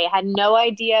 because I had no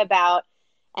idea about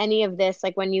any of this.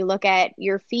 Like, when you look at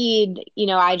your feed, you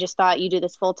know, I just thought you do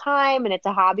this full time and it's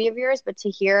a hobby of yours, but to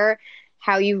hear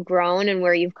how you've grown and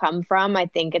where you've come from, I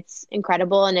think it's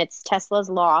incredible. And it's Tesla's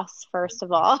loss, first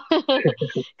of all,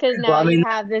 because now you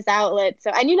have this outlet. So,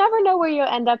 and you never know where you'll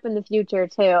end up in the future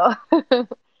too.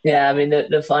 Yeah. I mean,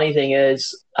 the funny thing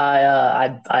is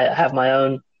I have my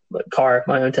own car,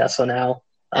 my own Tesla now,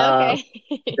 that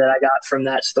I got from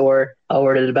that store. I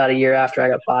ordered it about a year after I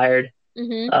got fired.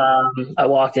 Mm-hmm. I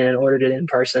walked in and ordered it in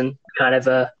person, kind of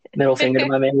a middle finger to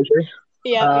my manager.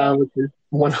 Which is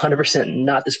 100%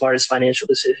 not the smartest financial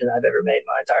decision I've ever made in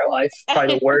my entire life.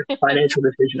 Probably the worst financial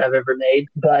decision I've ever made.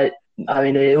 But I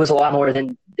mean, it was a lot more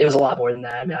than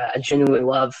that. I mean, I genuinely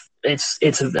love it's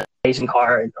an amazing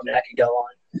car. And I mean, I could go on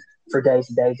for days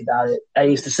and days about it. I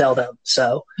used to sell them.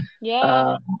 So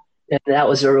and that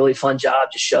was a really fun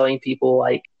job, just showing people,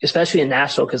 like, especially in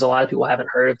Nashville, because a lot of people haven't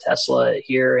heard of Tesla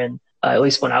here. And at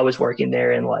least when I was working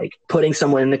there, and like putting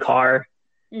someone in the car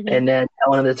and then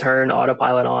telling them to turn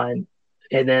autopilot on,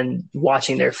 and then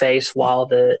watching their face while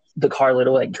the car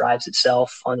literally like drives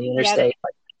itself on the interstate.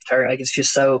 Like it's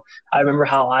just so, I remember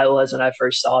how I was when I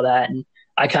first saw that. And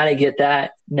I kind of get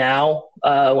that now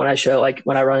when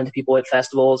I run into people at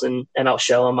festivals and I'll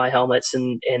show them my helmets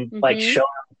and like show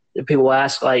them. People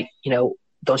ask, like, you know,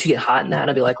 don't you get hot in that? And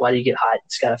I'll be like, why do you get hot?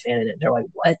 It's got a fan in it. And they're like,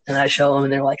 what? And I show them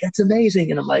and they're like, that's amazing.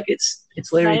 And I'm like, it's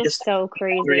literally just so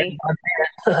crazy.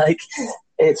 Like,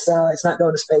 it's not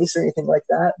going to space or anything like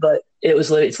that, but it's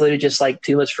literally just like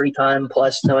too much free time,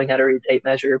 plus knowing how to read tape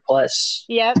measure, plus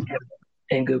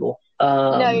and Google.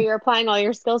 No, you're applying all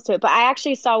your skills to it. But I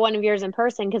actually saw one of yours in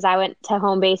person, because I went to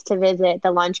Homebase to visit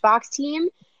the Lunchbox team,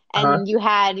 and you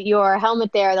had your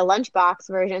helmet there, the Lunchbox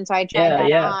version. So I tried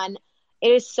that on.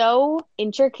 It is so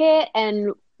intricate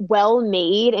and well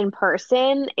made in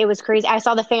person. It was crazy. I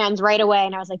saw the fans right away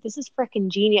and I was like, this is freaking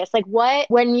genius. Like,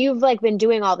 when you've like been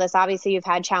doing all this, obviously you've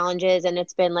had challenges and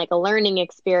it's been like a learning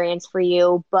experience for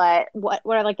you, but what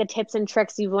are like the tips and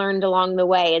tricks you've learned along the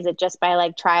way? Is it just by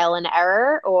like trial and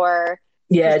error, or?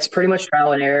 Yeah, it's pretty much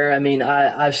trial and error. I mean,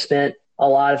 I've spent a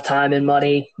lot of time and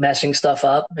money messing stuff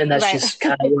up, and that's just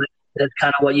kind of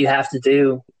what you have to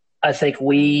do. I think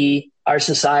our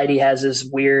society has this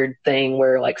weird thing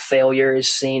where like failure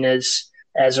is seen as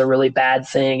a really bad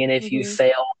thing. And if you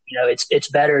fail, you know, it's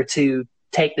better to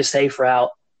take the safe route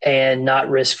and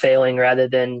not risk failing rather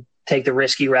than take the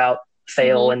risky route,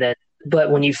 fail.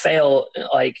 But when you fail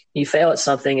at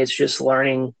something, it's just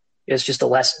learning. It's just a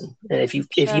lesson. And if you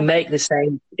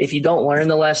if you don't learn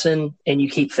the lesson and you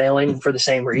keep failing for the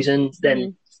same reason,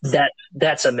 then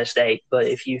that's a mistake. But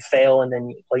if you fail and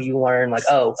then you learn, like,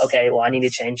 oh, okay, well, I need to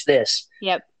change this.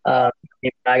 Yep.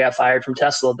 When I got fired from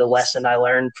Tesla, the lesson I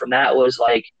learned from that was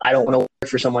like, I don't want to work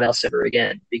for someone else ever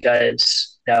again,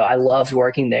 because I loved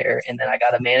working there. And then I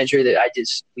got a manager that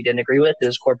we didn't agree with. It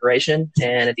was a corporation.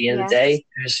 And at the end of the day,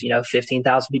 there's,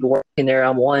 15,000 people working there.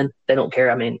 I'm one. They don't care.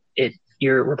 I mean,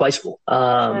 you're replaceable.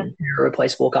 You're a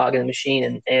replaceable cog in the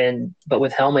machine. But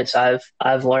with helmets,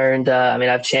 I've learned,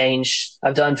 I've changed,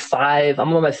 I've done 5,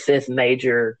 I'm on my 5th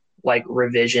major like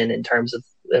revision in terms of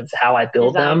how I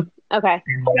build them. Okay.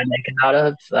 And what I make them out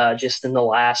of. Just in the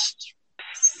last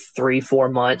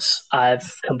 3-4 months,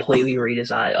 I've completely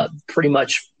redesigned pretty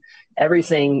much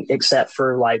everything except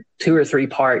for like 2 or 3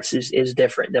 parts is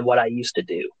different than what I used to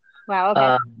do. Wow.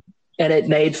 Okay. And it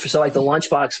made like the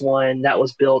Lunchbox one that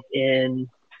was built in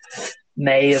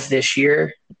May of this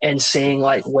year, and seeing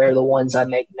like where the ones I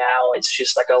make now, it's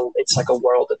just like a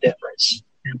world of difference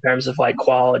in terms of like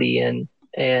quality and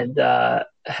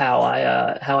how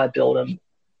I build them.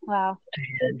 Wow.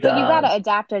 And, but you got to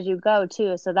adapt as you go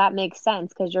too. So that makes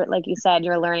sense, because you're, like you said,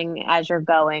 you're learning as you're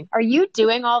going. Are you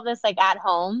doing all this like at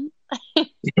home?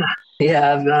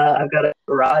 Yeah. I've got a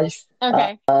garage.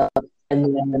 Okay.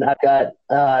 And then I've got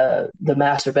the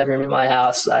master bedroom in my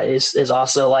house is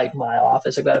also like my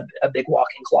office. I've got a big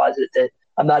walk-in closet that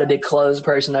I'm not a big clothes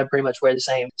person. I pretty much wear the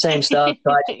same stuff. So I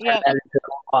just turn that into an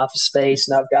office space.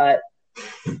 And I've got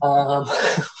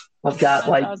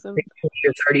like awesome. 20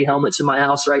 or 30 helmets in my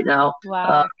house right now.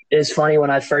 Wow. it's funny when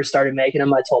I first started making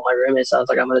them, I told my roommates, I was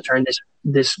like, I'm going to turn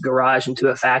this garage into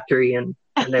a factory. And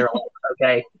they were like,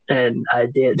 okay. And I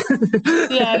did.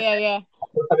 Yeah.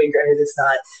 I mean, granted,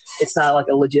 it's not like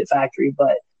a legit factory,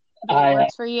 but it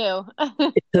works for you.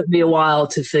 It took me a while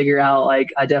to figure out,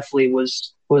 like, I definitely it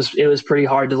was pretty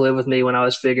hard to live with me when I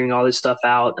was figuring all this stuff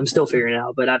out. I'm still figuring it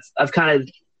out, but I've kind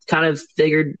of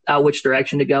figured out which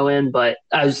direction to go in. But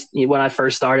when I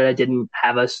first started, I didn't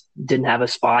have a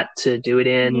spot to do it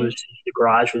in. Mm-hmm. The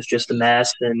garage was just a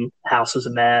mess, and the house was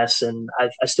a mess, and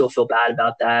I still feel bad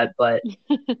about that. But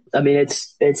I mean,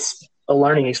 it's a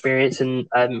learning experience, and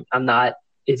I'm not.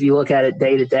 If you look at it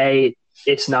day to day,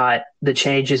 it's not, the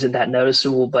change isn't that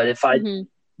noticeable. But if I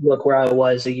look where I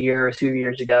was a year or 2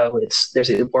 years ago, there's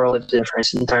a world of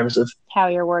difference in terms of how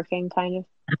you're working, kind of.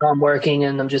 I'm working,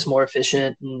 and I'm just more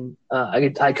efficient, and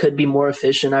I could be more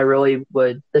efficient. I really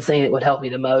would. The thing that would help me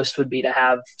the most would be to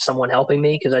have someone helping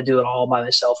me, because I do it all by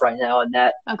myself right now, and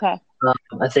that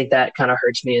I think that kind of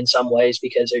hurts me in some ways,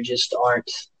 because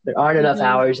there aren't enough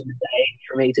hours in the day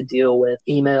for me to deal with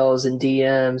emails and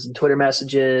DMs and Twitter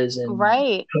messages and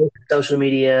social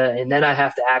media, and then I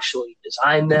have to actually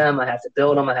design them. I have to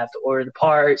build them. I have to order the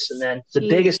parts, and then the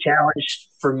biggest challenge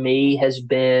for me has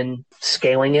been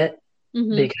scaling it.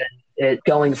 Because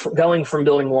going from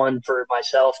building one for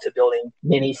myself to building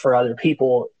many for other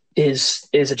people is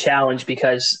a challenge,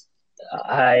 because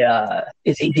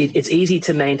it's easy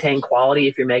to maintain quality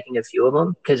if you're making a few of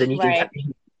them, because then you can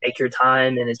take your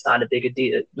time, and it's not a big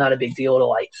deal to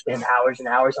like spend hours and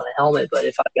hours on a helmet. But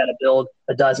if I've got to build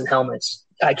a dozen helmets,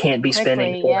 I can't be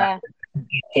spending 4 hours.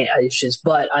 It's just.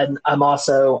 But I'm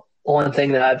also, one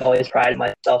thing that I've always prided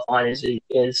myself on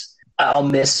is I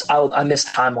miss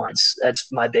timelines.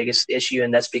 That's my biggest issue,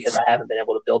 and that's because I haven't been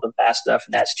able to build them fast enough,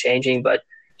 and that's changing. But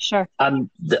sure, I'm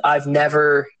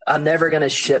never going to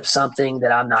ship something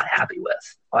that I'm not happy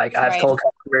with. Like I've told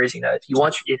customers,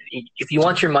 if you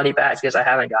want your money back because I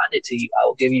haven't gotten it to you, I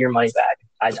will give you your money back.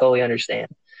 I totally understand,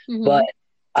 but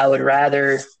I would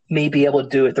rather me be able to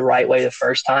do it the right way the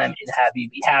first time and have you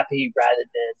be happy, rather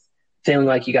than feeling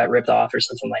like you got ripped off or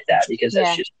something like that, because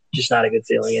that's just not a good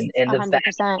feeling. And the 100%.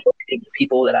 fact that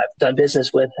people that I've done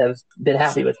business with have been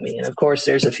happy with me. And of course,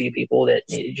 there's a few people that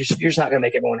you're just not going to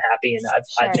make everyone happy. And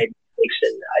I've made mistakes,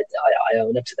 and I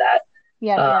own up to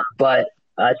that. But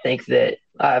I think that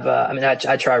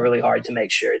I try really hard to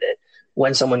make sure that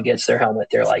when someone gets their helmet,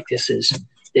 they're like, this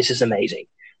is amazing.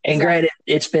 And granted,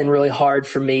 it's been really hard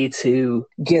for me to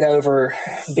get over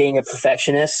being a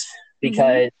perfectionist,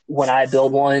 because when I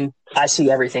build one, I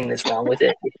see everything that's wrong with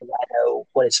it, because I know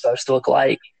what it's supposed to look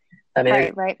like. I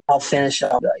mean, I'll finish it,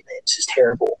 I'll be like, man, it's just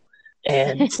terrible.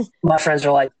 And my friends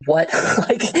are like, what?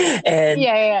 And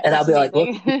I'll be like,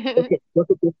 look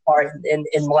at this part.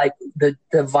 And like the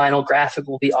vinyl graphic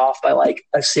will be off by like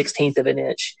a 16th of an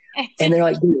inch. And they're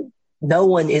like, dude, no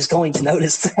one is going to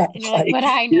notice that. But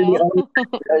I know.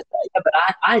 But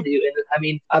I do. And I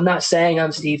mean, I'm not saying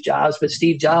I'm Steve Jobs, but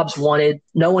Steve Jobs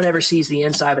no one ever sees the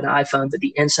inside of an iPhone, but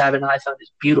the inside of an iPhone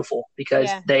is beautiful,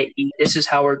 because this is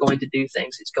how we're going to do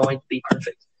things. It's going to be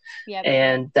perfect.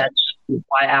 And that's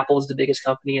why Apple is the biggest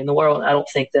company in the world. I don't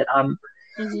think that I'm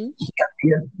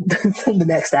the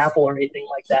next Apple or anything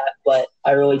like that, but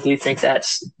I really do think that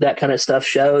kind of stuff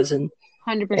shows. And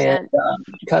 100%. And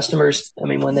customers, I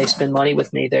mean, when they spend money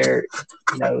with me, they're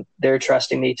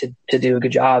trusting me to do a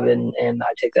good job, and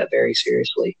I take that very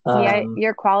seriously.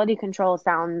 Your quality control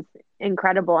sounds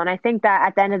incredible. And I think that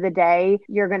at the end of the day,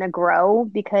 you're going to grow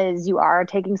because you are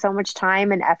taking so much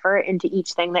time and effort into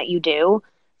each thing that you do.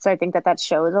 So I think that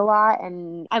shows a lot.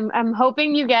 And I'm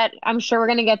hoping I'm sure we're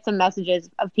going to get some messages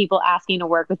of people asking to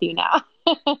work with you now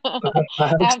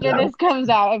after this comes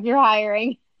out, if you're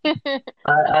hiring.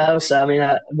 I hope so. I mean,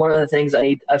 one of the things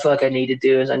I feel like I need to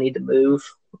do is I need to move.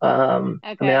 I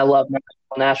mean, I love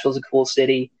Nashville. Nashville's a cool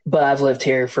city, but I've lived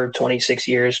here for 26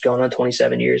 years, going on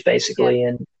 27 years, basically,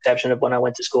 and exception of when I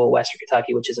went to school in Western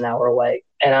Kentucky, which is an hour away.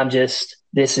 And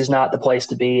this is not the place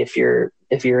to be if you're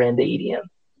into EDM.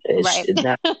 It's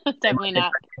not, definitely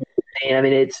not. And I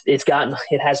mean, it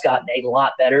has gotten a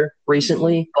lot better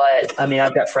recently, but I mean,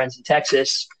 I've got friends in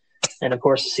Texas. And of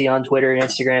course, see on Twitter and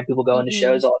Instagram, people go into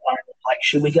shows all the time. Like,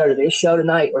 should we go to this show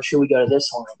tonight or should we go to this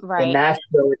one? Right. And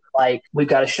Nashville is like, we've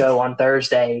got a show on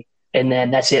Thursday, and then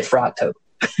that's it for October.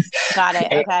 Got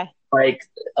it. Okay. Like,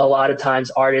 a lot of times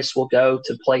artists will go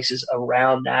to places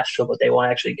around Nashville, but they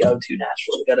won't actually go to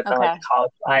Nashville. They go to kind of like the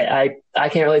college. I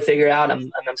can't really figure it out.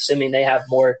 I'm assuming they have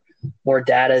more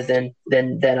data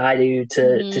than I do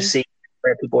to see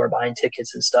where people are buying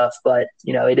tickets and stuff. But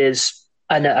it is.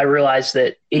 I realize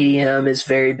that EDM is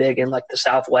very big in like the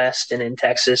Southwest and in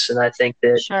Texas, and I think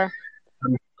that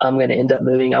I'm going to end up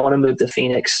moving. I want to move to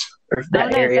Phoenix or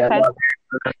that area.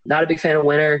 Okay. Not a big fan of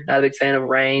winter, not a big fan of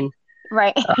rain.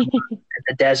 Right.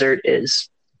 The desert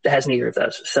has neither of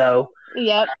those. So,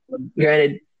 yep.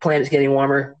 Granted, planet's getting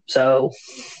warmer, so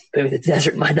maybe the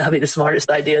desert might not be the smartest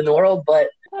idea in the world, but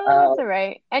that's all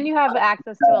right. And you have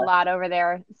access to a lot over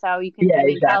there, so you can. Yeah,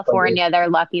 exactly. California, they're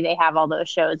lucky they have all those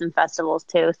shows and festivals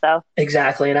too. So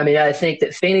exactly, and I mean, I think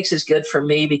that Phoenix is good for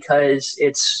me because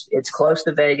it's close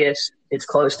to Vegas, it's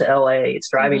close to LA, it's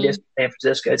driving distance to San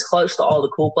Francisco, it's close to all the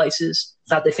cool places.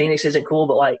 Not that Phoenix isn't cool,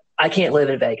 but like I can't live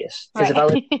in Vegas because if I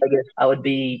lived in Vegas, I would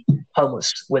be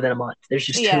homeless within a month. There's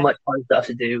just too much fun stuff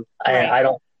to do. I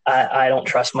don't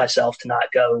trust myself to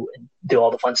not go and do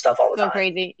all the fun stuff all the time. Go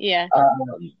crazy, yeah.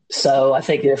 So I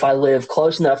think if I live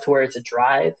close enough to where it's a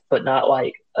drive, but not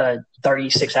like a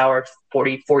 36-hour,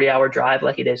 40-hour drive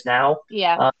like it is now.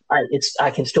 Yeah.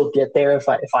 I can still get there if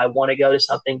I want to go to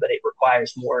something, but it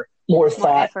requires more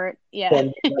thought effort. Yeah.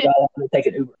 than I want to take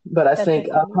an Uber. But I think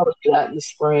I'll probably do that in the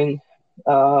spring.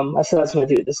 I said I was going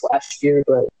to do it this last year,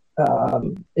 but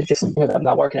it just ended up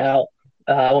not working out.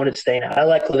 I wanted to stay now. I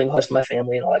like living close to my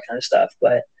family and all that kind of stuff,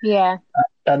 but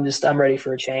I'm ready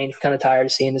for a change. I'm kind of tired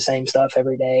of seeing the same stuff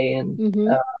every day, and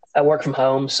I work from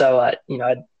home, so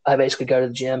I basically go to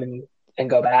the gym and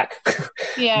go back.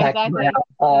 Yeah, back exactly.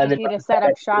 And then need to set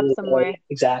up shop somewhere.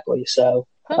 Exactly. So,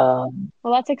 well,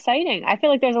 that's exciting. I feel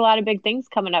like there's a lot of big things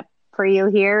coming up for you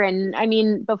here, and I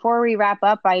mean, before we wrap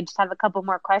up, I just have a couple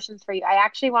more questions for you. I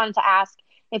actually wanted to ask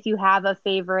if you have a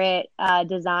favorite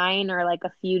design or like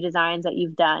a few designs that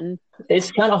you've done.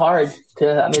 It's kind of hard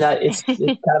to. I mean, it's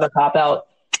kind of a cop out.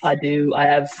 I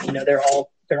have. They're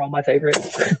all my favorite.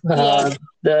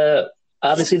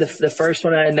 Obviously the first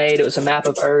one I made, it was a map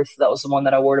of Earth. That was the one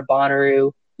that I wore to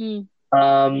Bonnaroo.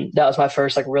 That was my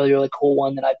first like really really cool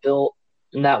one that I built,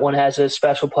 and that one has a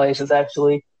special place. It's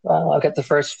actually I've got the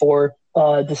first 4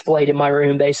 displayed in my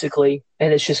room basically,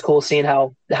 and it's just cool seeing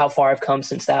how far I've come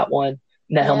since that one.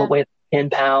 And that helmet weighed 10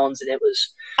 pounds, and it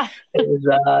was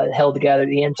held together.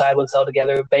 The inside was held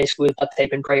together basically with duct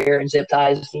tape and prayer and zip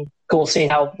ties. And cool seeing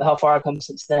how far I've come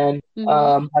since then.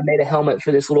 I made a helmet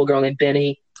for this little girl named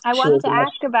Benny. I wanted to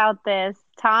ask about this.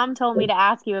 Tom told me to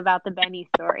ask you about the Benny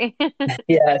story.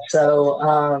 Yeah,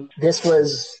 so this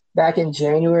was back in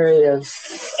January of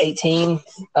 18.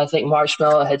 I think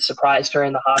Marshmello had surprised her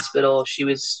in the hospital. She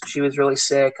was really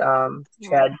sick. She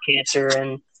had cancer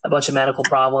and a bunch of medical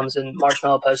problems, and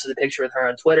Marshmello posted a picture with her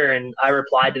on Twitter, and I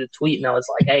replied to the tweet, and I was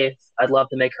like, hey, I'd love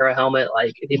to make her a helmet.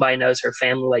 Like, if anybody knows her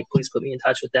family, like, please put me in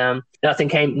touch with them. Nothing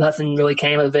really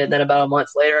came of it. Then about a month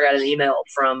later, I got an email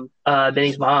from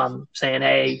Benny's mom saying,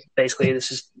 hey, basically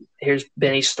here's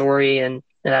Benny's story, and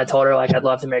I told her, like, I'd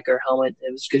love to make her a helmet.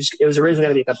 It was originally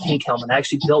going to be like a pink helmet. I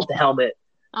actually built the helmet.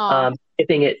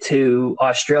 Shipping it to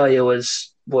Australia was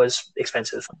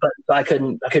expensive, but I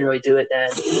couldn't really do it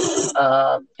then.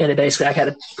 And basically I had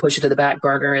to push it to the back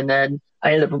burner, and then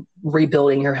I ended up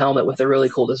rebuilding her helmet with a really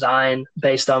cool design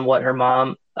based on what her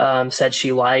mom said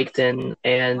she liked, and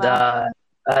wow.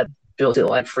 I built it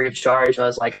like free of charge. I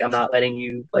was like, I'm not letting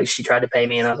you, like, she tried to pay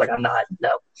me, and I was like, I'm not,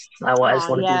 no. I just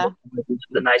want to do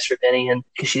the nice for Benny, and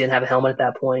because she didn't have a helmet at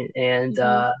that point, and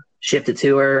shipped it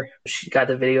to her. She got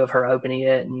the video of her opening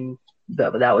it, and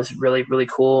that was really, really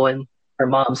cool. And her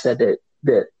mom said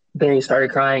that Benny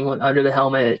started crying under the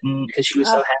helmet because she was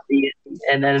so happy.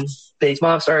 And then Benny's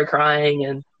mom started crying.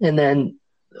 And then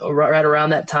right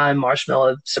around that time,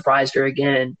 Marshmello surprised her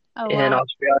again in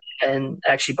Australia and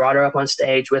actually brought her up on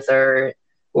stage with her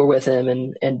or with him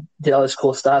and did all this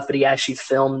cool stuff. But he actually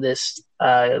filmed this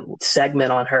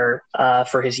segment on her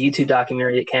for his YouTube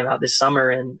documentary that came out this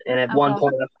summer. And at one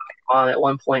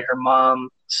point, her mom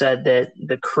said that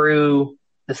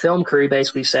the film crew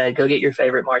basically said, go get your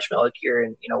favorite Marshmello gear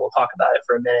and, we'll talk about it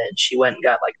for a minute. And she went and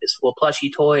got like this little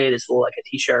plushie toy, this little like a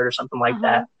t-shirt or something like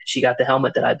that. She got the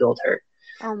helmet that I built her.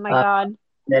 Oh my God.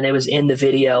 And it was in the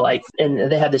video, like,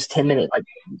 and they had this 10-minute, like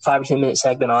 5 or 10 minute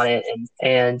segment on it.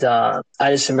 And I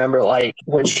just remember, like,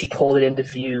 when she pulled it into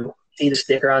view, see the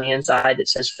sticker on the inside that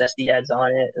says Festi Ads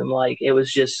on it. And like, it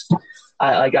was just,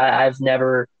 I've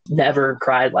never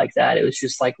cried like that. It was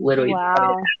just like literally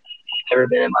never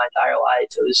been in my entire life.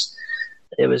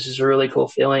 It was just a really cool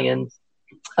feeling. And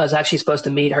I was actually supposed to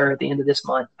meet her at the end of this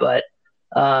month, but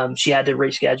she had to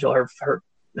reschedule.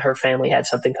 Her family had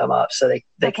something come up, so they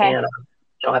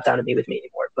don't have time to meet with me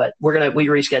anymore. But we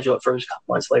reschedule it for a couple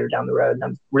months later down the road, and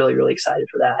I'm really, really excited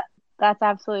for that. That's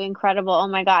absolutely incredible. Oh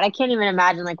my God, I can't even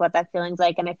imagine like what that feeling's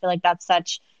like, and I feel like that's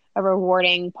such a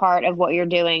rewarding part of what you're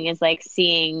doing is like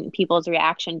seeing people's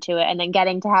reaction to it, and then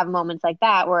getting to have moments like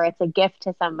that where it's a gift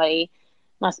to somebody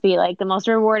must be like the most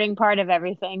rewarding part of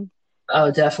everything.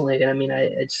 Oh, definitely. And I mean,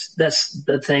 that's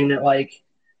the thing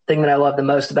that I love the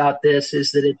most about this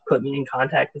is that it put me in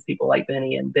contact with people like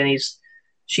Benny, and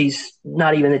she's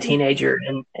not even a teenager,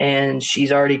 and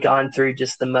she's already gone through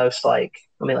just the most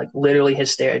literally has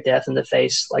stared death in the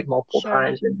face like multiple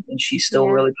times, and she's still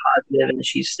really positive, and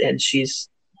she's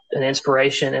an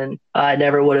inspiration. And I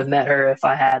never would have met her if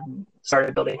I hadn't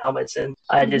started building helmets. And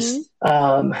I just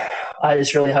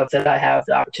really hope that I have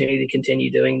the opportunity to continue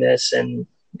doing this. And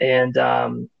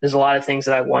there's a lot of things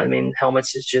that I want. I mean,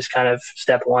 helmets is just kind of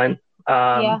step one.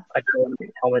 I want to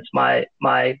make helmets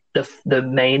the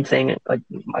main thing, like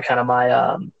my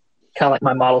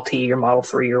Model T or Model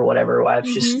 3 or whatever. I've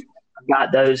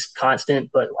got those constant,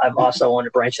 but I've also wanted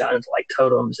to branch out into like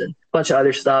totems and a bunch of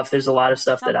other stuff. There's a lot of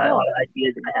stuff a lot of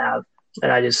ideas that I have,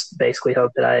 and I just basically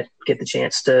hope that I get the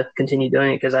chance to continue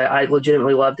doing it, because I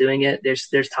legitimately love doing it.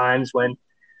 There's times when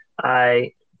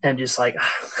I am just like,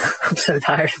 I'm so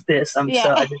tired of this.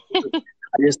 I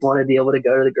just want to be able to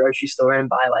go to the grocery store and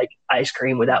buy like ice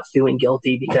cream without feeling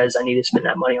guilty because I need to spend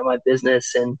that money on my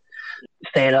business, and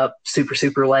staying up super,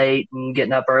 super late and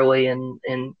getting up early.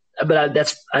 But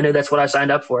I know that's what I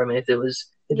signed up for. I mean, if it was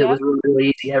really, really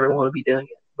easy, everyone would be doing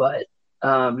it. But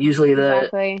usually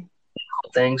the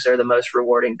things are the most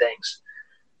rewarding things.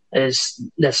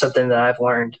 That's something that I've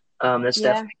learned.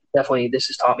 Definitely this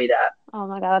has taught me that. Oh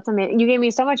my God, that's amazing. You gave me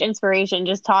so much inspiration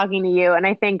just talking to you. And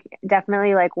I think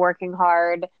definitely like working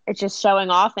hard, it's just showing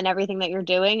off in everything that you're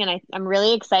doing. And I'm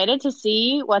really excited to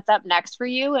see what's up next for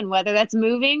you, and whether that's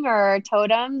moving or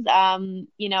totems.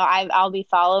 I'll be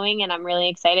following, and I'm really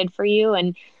excited for you.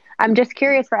 And I'm just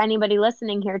curious for anybody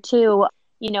listening here too,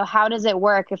 how does it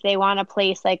work if they want to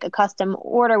place like a custom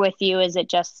order with you? Is it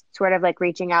just sort of like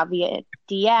reaching out via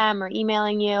DM or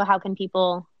emailing you? How can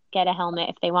people get a helmet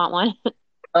if they want one?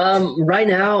 Right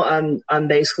now I'm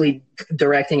basically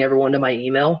directing everyone to my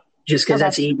email, just because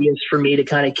that's easiest for me to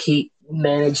kind of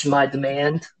manage my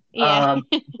demand. But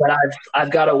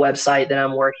I've got a website that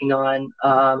I'm working on.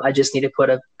 I just need to put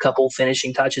a couple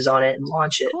finishing touches on it and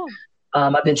launch it. Cool.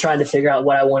 I've been trying to figure out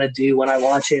what I want to do when I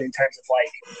launch it in terms of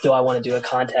like, do I want to do a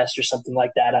contest or something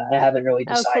like that? I haven't really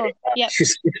decided. Cool. Yep.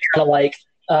 It's kind of like,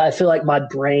 I feel like my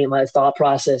thought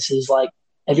process is like,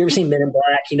 have you ever seen Men in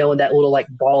Black? When that little like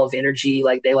ball of energy,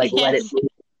 like they like let it move,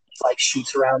 like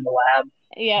shoots around the lab.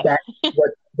 Yeah, that's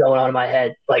what's going on in my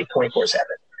head, like 24/7.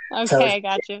 Okay, so I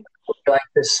got you. Like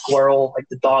the squirrel, like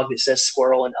the dog that says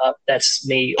squirrel and up. That's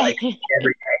me, like every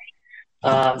day.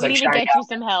 We need to get you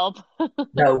some help.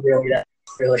 No,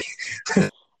 really.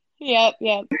 Yep.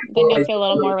 Then you'll feel a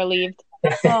little more relieved.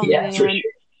 Oh, yeah, for sure.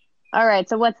 All right.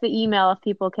 So, what's the email if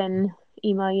people can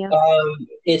email you?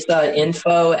 It's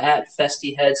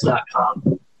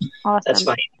info@festyheads.com. Awesome. That's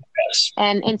my email address.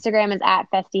 And Instagram is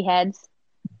 @festyheads.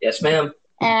 Yes, ma'am.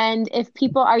 And if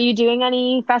people, are you doing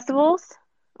any festivals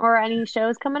or any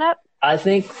shows coming up? I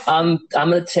think I'm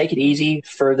going to take it easy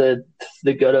for the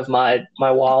good of my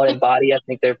wallet and body. I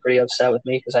think they're pretty upset with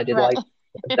me because I did like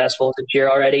the festivals this year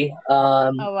already.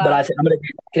 Wow. But I think I'm going to do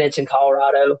Connects in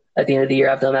Colorado at the end of the year.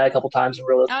 I've done that a couple times and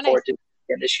really looking forward to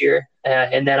it this year.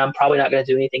 And then I'm probably not going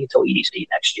to do anything until EDC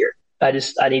next year. I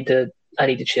need to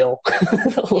chill a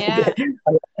little bit.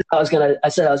 I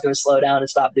said I was going to slow down and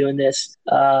stop doing this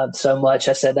so much.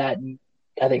 I said that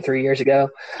I think 3 years ago.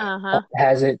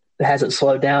 It hasn't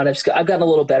slowed down. I've gotten a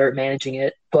little better at managing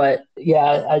it, but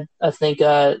yeah, I think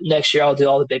next year I'll do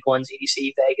all the big ones: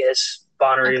 EDC, Vegas,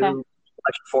 Bonnaroo,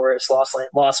 Electric Forest, Lost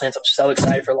Lands. I'm so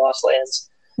excited for Lost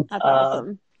Lands. That's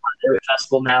awesome. My favorite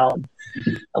festival now.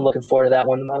 I'm looking forward to that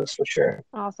one the most for sure.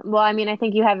 Awesome. Well, I mean, I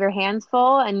think you have your hands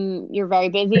full and you're very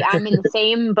busy. I'm in the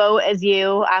same boat as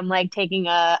you. I'm like taking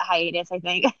a hiatus, I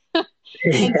think.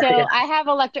 I have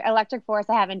Electric Force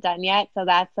I haven't done yet. So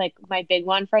that's like my big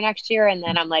one for next year. And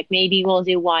then I'm like, maybe we'll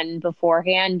do one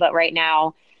beforehand. But right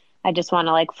now I just want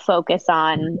to like focus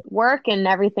on work and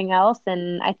everything else.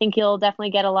 And I think you'll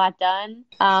definitely get a lot done.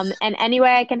 And any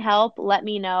way I can help, let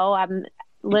me know.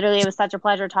 It was such a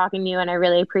pleasure talking to you, and I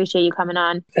really appreciate you coming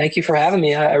on. Thank you for having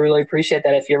me. I really appreciate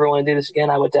that. If you ever want to do this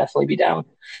again, I would definitely be down.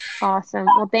 Awesome.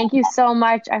 Well, thank you so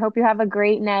much. I hope you have a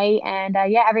great night. And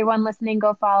everyone listening,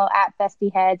 go follow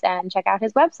 @FestyHeads and check out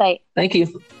his website. Thank you.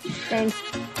 Thanks.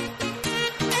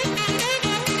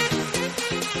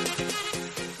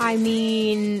 I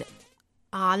mean,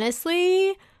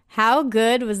 honestly, how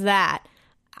good was that?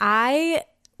 I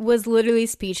was literally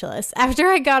speechless. After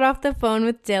I got off the phone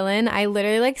with Dylan, I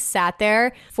literally like sat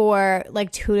there for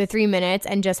like 2 to 3 minutes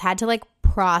and just had to like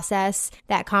process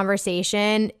that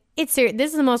conversation. this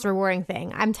is the most rewarding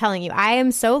thing. I'm telling you, I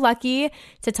am so lucky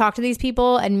to talk to these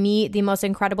people and meet the most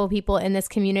incredible people in this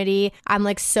community. I'm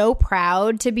like so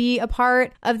proud to be a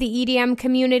part of the EDM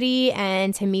community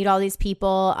and to meet all these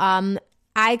people.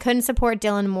 I couldn't support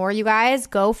Dylan more, you guys.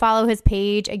 Go follow his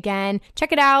page. Again,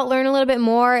 check it out. Learn a little bit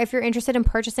more. If you're interested in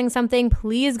purchasing something,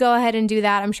 please go ahead and do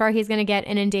that. I'm sure he's going to get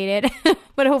inundated,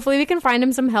 but hopefully we can find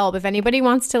him some help. If anybody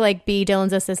wants to like be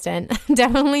Dylan's assistant,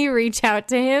 definitely reach out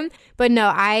to him. But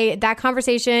no, that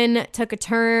conversation took a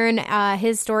turn.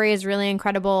 His story is really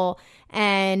incredible.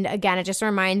 And again, it just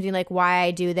reminds me like why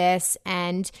I do this.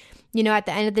 And you know, at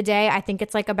the end of the day, I think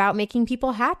it's like about making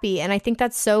people happy. And I think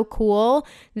that's so cool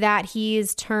that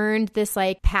he's turned this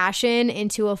like passion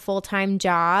into a full-time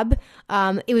job.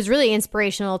 It was really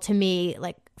inspirational to me,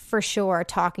 like for sure,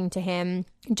 talking to him,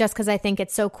 just because I think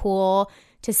it's so cool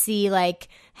to see like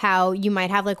how you might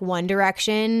have like one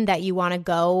direction that you want to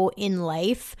go in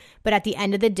life. But at the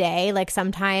end of the day, like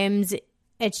sometimes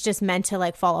it's just meant to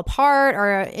like fall apart,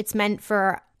 or it's meant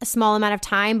for a small amount of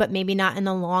time, but maybe not in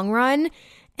the long run.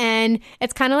 And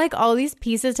it's kind of like all these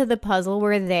pieces to the puzzle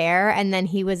were there, and then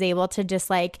he was able to just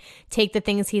like take the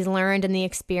things he's learned and the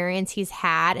experience he's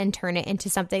had and turn it into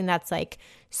something that's like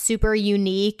super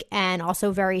unique and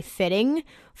also very fitting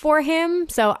for him.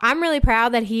 So I'm really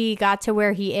proud that he got to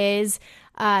where he is.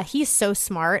 He's so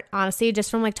smart, honestly.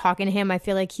 Just from like talking to him, I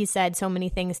feel like he said so many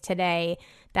things today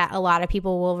that a lot of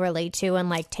people will relate to and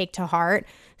like take to heart.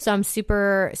 So I'm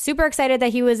super, super excited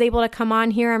that he was able to come on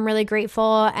here. I'm really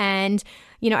grateful. And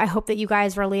you know, I hope that you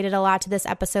guys related a lot to this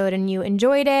episode and you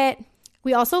enjoyed it.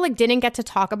 We also like didn't get to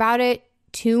talk about it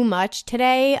too much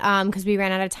today because we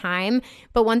ran out of time.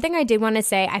 But one thing I did want to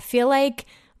say, I feel like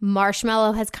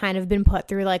Marshmello has kind of been put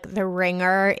through like the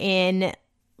ringer in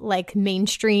like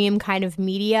mainstream kind of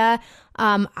media.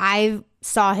 I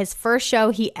saw his first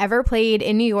show he ever played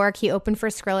in New York. He opened for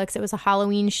Skrillex. It was a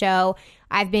Halloween show.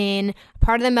 I've been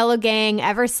part of the Mellow Gang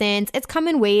ever since. It's come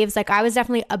in waves. Like I was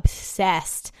definitely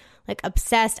obsessed.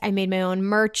 I made my own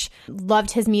merch,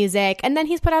 loved his music. And then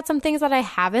he's put out some things that I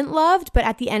haven't loved. But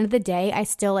at the end of the day, I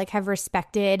still like have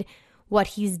respected what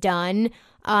he's done.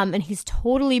 And he's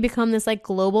totally become this like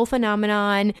global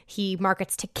phenomenon. He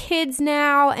markets to kids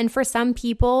now. And for some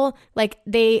people, like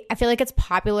I feel like it's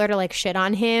popular to like shit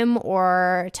on him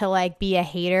or to like be a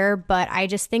hater. But I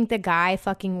just think the guy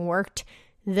fucking worked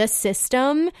the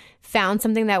system, found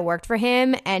something that worked for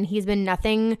him. And he's been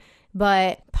nothing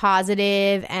but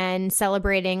positive and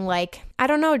celebrating like, I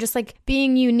don't know, just like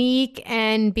being unique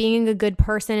and being a good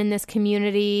person in this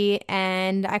community.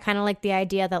 And I kind of like the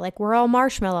idea that like we're all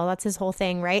Marshmello. That's his whole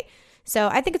thing, right? So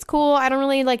I think it's cool. I don't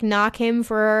really like knock him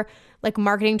for like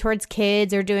marketing towards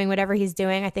kids or doing whatever he's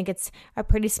doing. I think it's a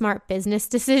pretty smart business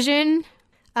decision.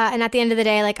 And at the end of the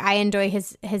day, like I enjoy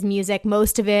his music,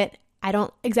 most of it. I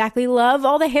don't exactly love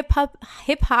all the hip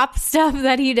hop stuff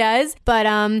that he does, but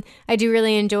I do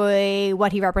really enjoy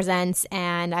what he represents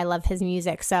and I love his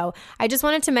music. So I just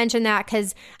wanted to mention that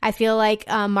because I feel like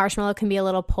Marshmello can be a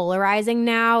little polarizing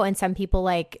now, and some people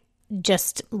like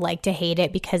just like to hate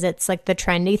it because it's like the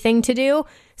trendy thing to do.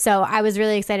 So I was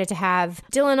really excited to have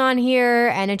Dylan on here,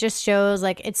 and it just shows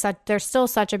like there's still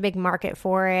such a big market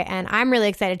for it, and I'm really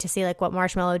excited to see like what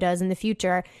Marshmello does in the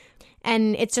future.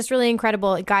 And it's just really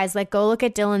incredible. Guys, like go look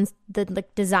at Dylan's the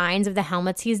designs of the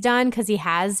helmets he's done, because he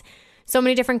has so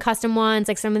many different custom ones.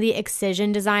 Like some of the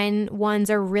Excision design ones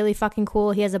are really fucking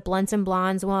cool. He has a Blunts and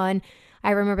Blondes one.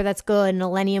 I remember that's good. An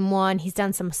Millennium one. He's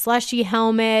done some slushy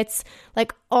helmets,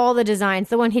 like all the designs.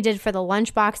 The one he did for the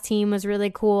Lunchbox team was really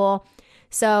cool.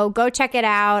 So go check it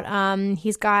out.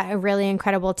 He's got a really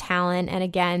incredible talent. And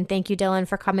again, thank you, Dylan,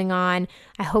 for coming on.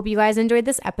 I hope you guys enjoyed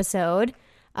this episode.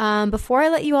 Before I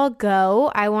let you all go,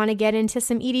 I want to get into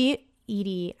some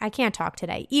I can't talk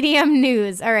today. EDM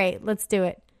news. All right, let's do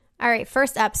it. All right,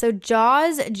 first up. So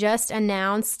Jaws just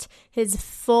announced his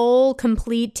full,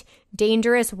 complete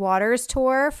Dangerous Waters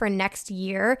tour for next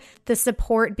year. The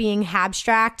support being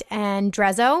Habstract and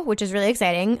Drezzo, which is really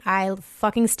exciting. I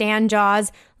fucking stan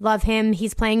Jaws. Love him.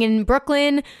 He's playing in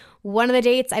Brooklyn. One of the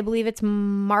dates, I believe it's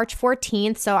March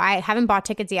 14th. So I haven't bought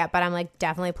tickets yet, but I'm like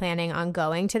definitely planning on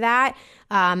going to that.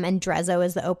 And Drezzo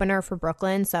is the opener for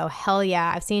Brooklyn. So hell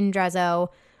yeah. I've seen Drezzo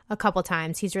a couple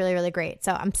times. He's really, really great.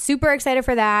 So I'm super excited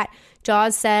for that.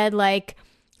 Jaws said like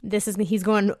he's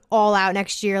going all out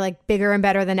next year, like bigger and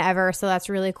better than ever. So that's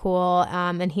really cool.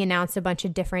 And he announced a bunch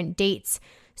of different dates.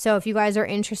 So if you guys are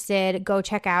interested, go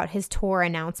check out his tour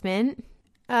announcement.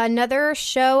 Another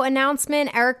show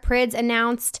announcement. Eric Prydz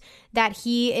announced that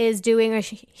he is doing a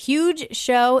huge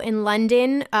show in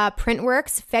London,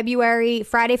 Printworks,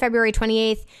 Friday, February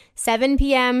 28th, 7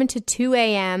 p.m. to 2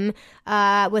 a.m.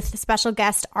 With special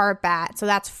guest Art Bat. So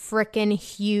that's freaking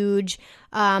huge.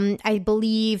 I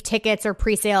believe tickets or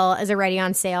pre-sale is already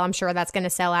on sale. I'm sure that's going to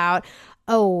sell out.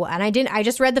 Oh, and I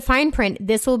just read the fine print.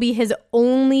 This will be his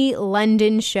only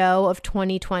London show of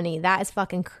 2020. That is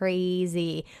fucking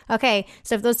crazy. Okay,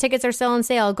 so if those tickets are still on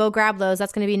sale, go grab those.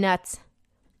 That's going to be nuts.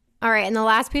 All right, and the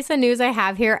last piece of news I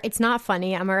have here, it's not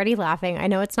funny. I'm already laughing. I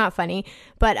know it's not funny,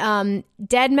 but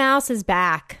Deadmau5 is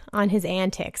back on his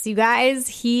antics. You guys,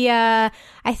 I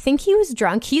think he was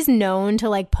drunk. He's known to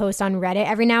like post on Reddit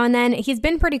every now and then. He's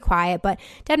been pretty quiet, but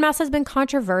Deadmau5 has been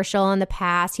controversial in the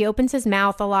past. He opens his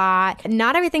mouth a lot.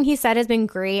 Not everything he said has been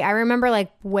great. I remember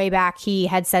like way back he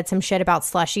had said some shit about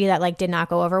Slushy that like did not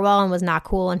go over well and was not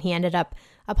cool, and he ended up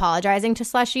apologizing to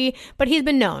Slushy, but he's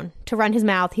been known to run his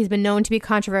mouth. He's been known to be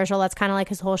controversial. That's kind of like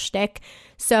his whole shtick.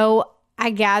 So I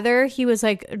gather he was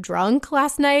like drunk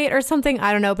last night or something.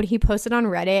 I don't know, but he posted on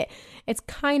Reddit. It's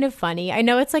kind of funny. I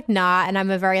know it's like not, and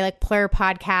I'm a very like plur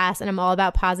podcast and I'm all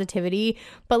about positivity,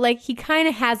 but like he kind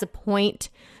of has a point.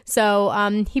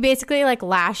 So he basically like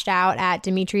lashed out at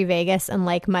Dimitri Vegas and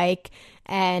Like Mike,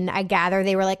 and I gather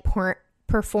they were like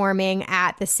performing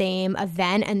at the same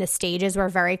event and the stages were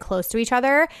very close to each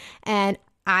other. And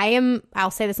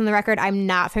I'll say this on the record, I'm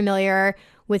not familiar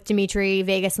with Dimitri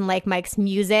Vegas and Like Mike's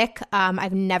music.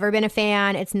 I've never been a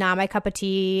fan. It's not my cup of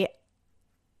tea.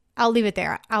 I'll leave it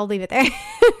there. I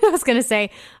was going to say,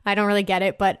 I don't really get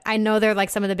it, but I know they're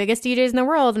like some of the biggest DJs in the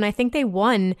world, and I think they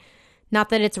won. Not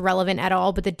that it's relevant at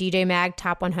all, but the DJ Mag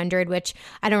Top 100, which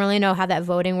I don't really know how that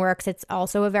voting works. It's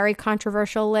also a very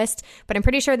controversial list, but I'm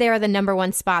pretty sure they are the number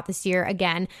one spot this year.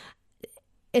 Again,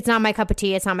 it's not my cup of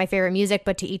tea. It's not my favorite music,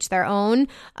 but to each their own.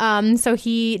 So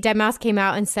Deadmau5 came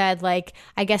out and said, like,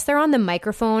 I guess they're on the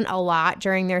microphone a lot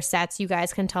during their sets. You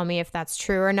guys can tell me if that's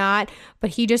true or not. But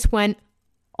he just went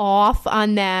off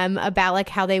on them about like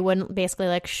how they wouldn't basically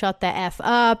like shut the F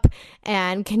up,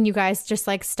 and can you guys just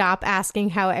like stop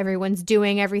asking how everyone's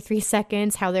doing every 3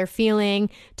 seconds, how they're feeling,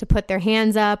 to put their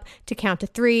hands up, to count to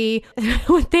 3,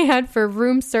 what they had for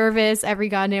room service every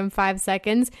goddamn 5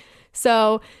 seconds.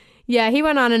 So yeah, he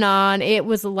went on and on. It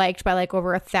was liked by like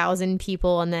over 1,000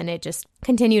 people, and then it just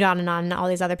continued on, and all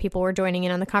these other people were joining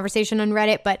in on the conversation on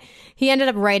Reddit. But he ended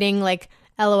up writing like,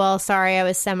 LOL, sorry, I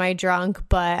was semi-drunk,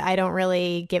 but I don't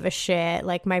really give a shit.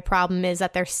 Like, my problem is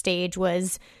that their stage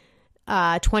was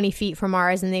 20 feet from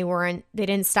ours, and they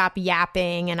didn't stop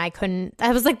yapping, and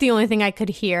that was like the only thing I could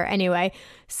hear anyway.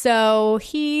 So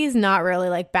he's not really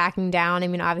like backing down. I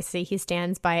mean, obviously he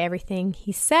stands by everything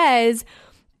he says,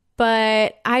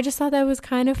 but I just thought that was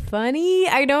kind of funny.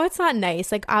 I know it's not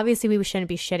nice. Like, obviously we shouldn't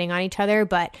be shitting on each other,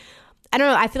 but I don't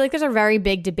know. I feel like there's a very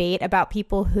big debate about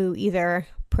people who either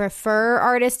prefer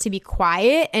artists to be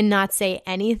quiet and not say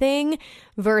anything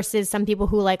versus some people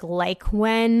who like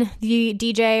when the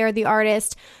DJ or the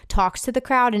artist talks to the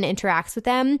crowd and interacts with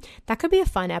them. That could be a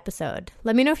fun episode.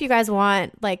 Let me know if you guys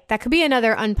want, like, that could be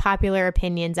another unpopular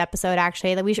opinions episode,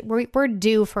 actually, that we're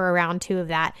due for a round 2 of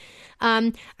that.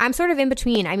 I'm sort of in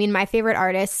between. I mean, my favorite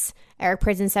artists, Eric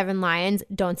Prydz and Seven Lions,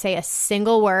 don't say a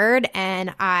single word,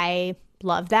 and I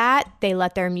love that. They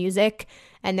let their music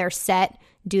and their set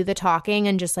do the talking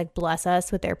and just like bless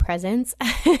us with their presence.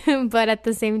 But at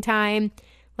the same time,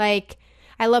 like,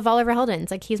 I love Oliver Heldens.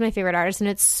 Like, he's my favorite artist, and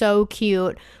it's so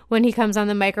cute when he comes on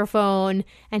the microphone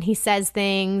and he says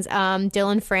things.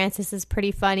 Dylan Francis is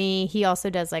pretty funny. He also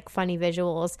does like funny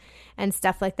visuals and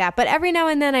stuff like that. But every now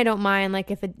and then I don't mind, like,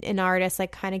 if an artist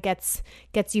like kind of gets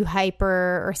you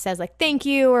hyper or says like thank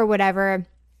you or whatever.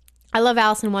 I love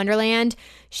Alice in Wonderland.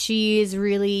 She's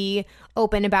really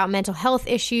open about mental health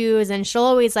issues, and she'll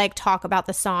always like talk about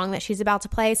the song that she's about to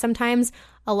play. Sometimes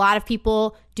a lot of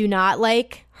people do not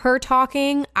like her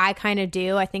talking. I kind of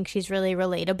do. I think she's really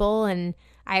relatable, and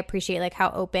I appreciate like how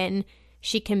open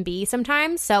she can be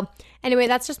sometimes. So anyway,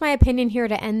 that's just my opinion here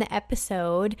to end the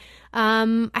episode.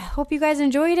 I hope you guys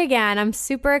enjoyed again. I'm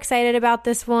super excited about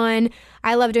this one.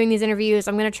 I love doing these interviews.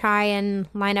 I'm going to try and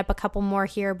line up a couple more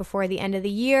here before the end of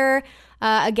the year.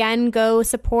 Again, go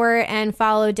support and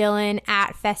follow Dylan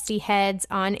at FestyHeads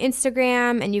on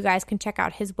Instagram, and you guys can check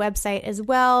out his website as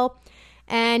well.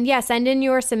 And yeah, send in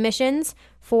your submissions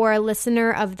for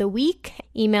Listener of the Week.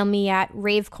 Email me at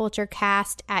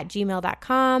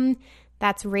raveculturecast@gmail.com.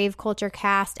 That's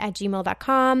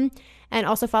raveculturecast@gmail.com. And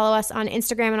also follow us on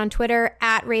Instagram and on Twitter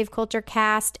at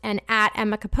raveculturecast and at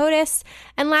Emma Capotis.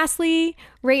 And lastly,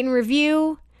 rate and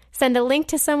review. Send a link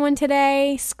to someone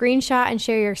today, screenshot and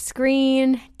share your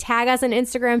screen, tag us on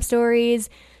Instagram stories,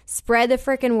 spread the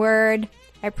frickin' word.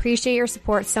 I appreciate your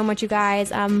support so much, you guys.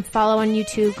 Follow on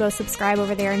YouTube, go subscribe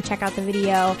over there and check out the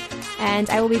video. And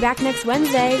I will be back next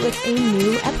Wednesday with a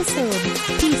new episode.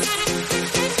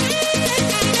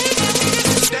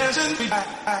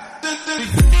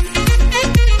 Peace.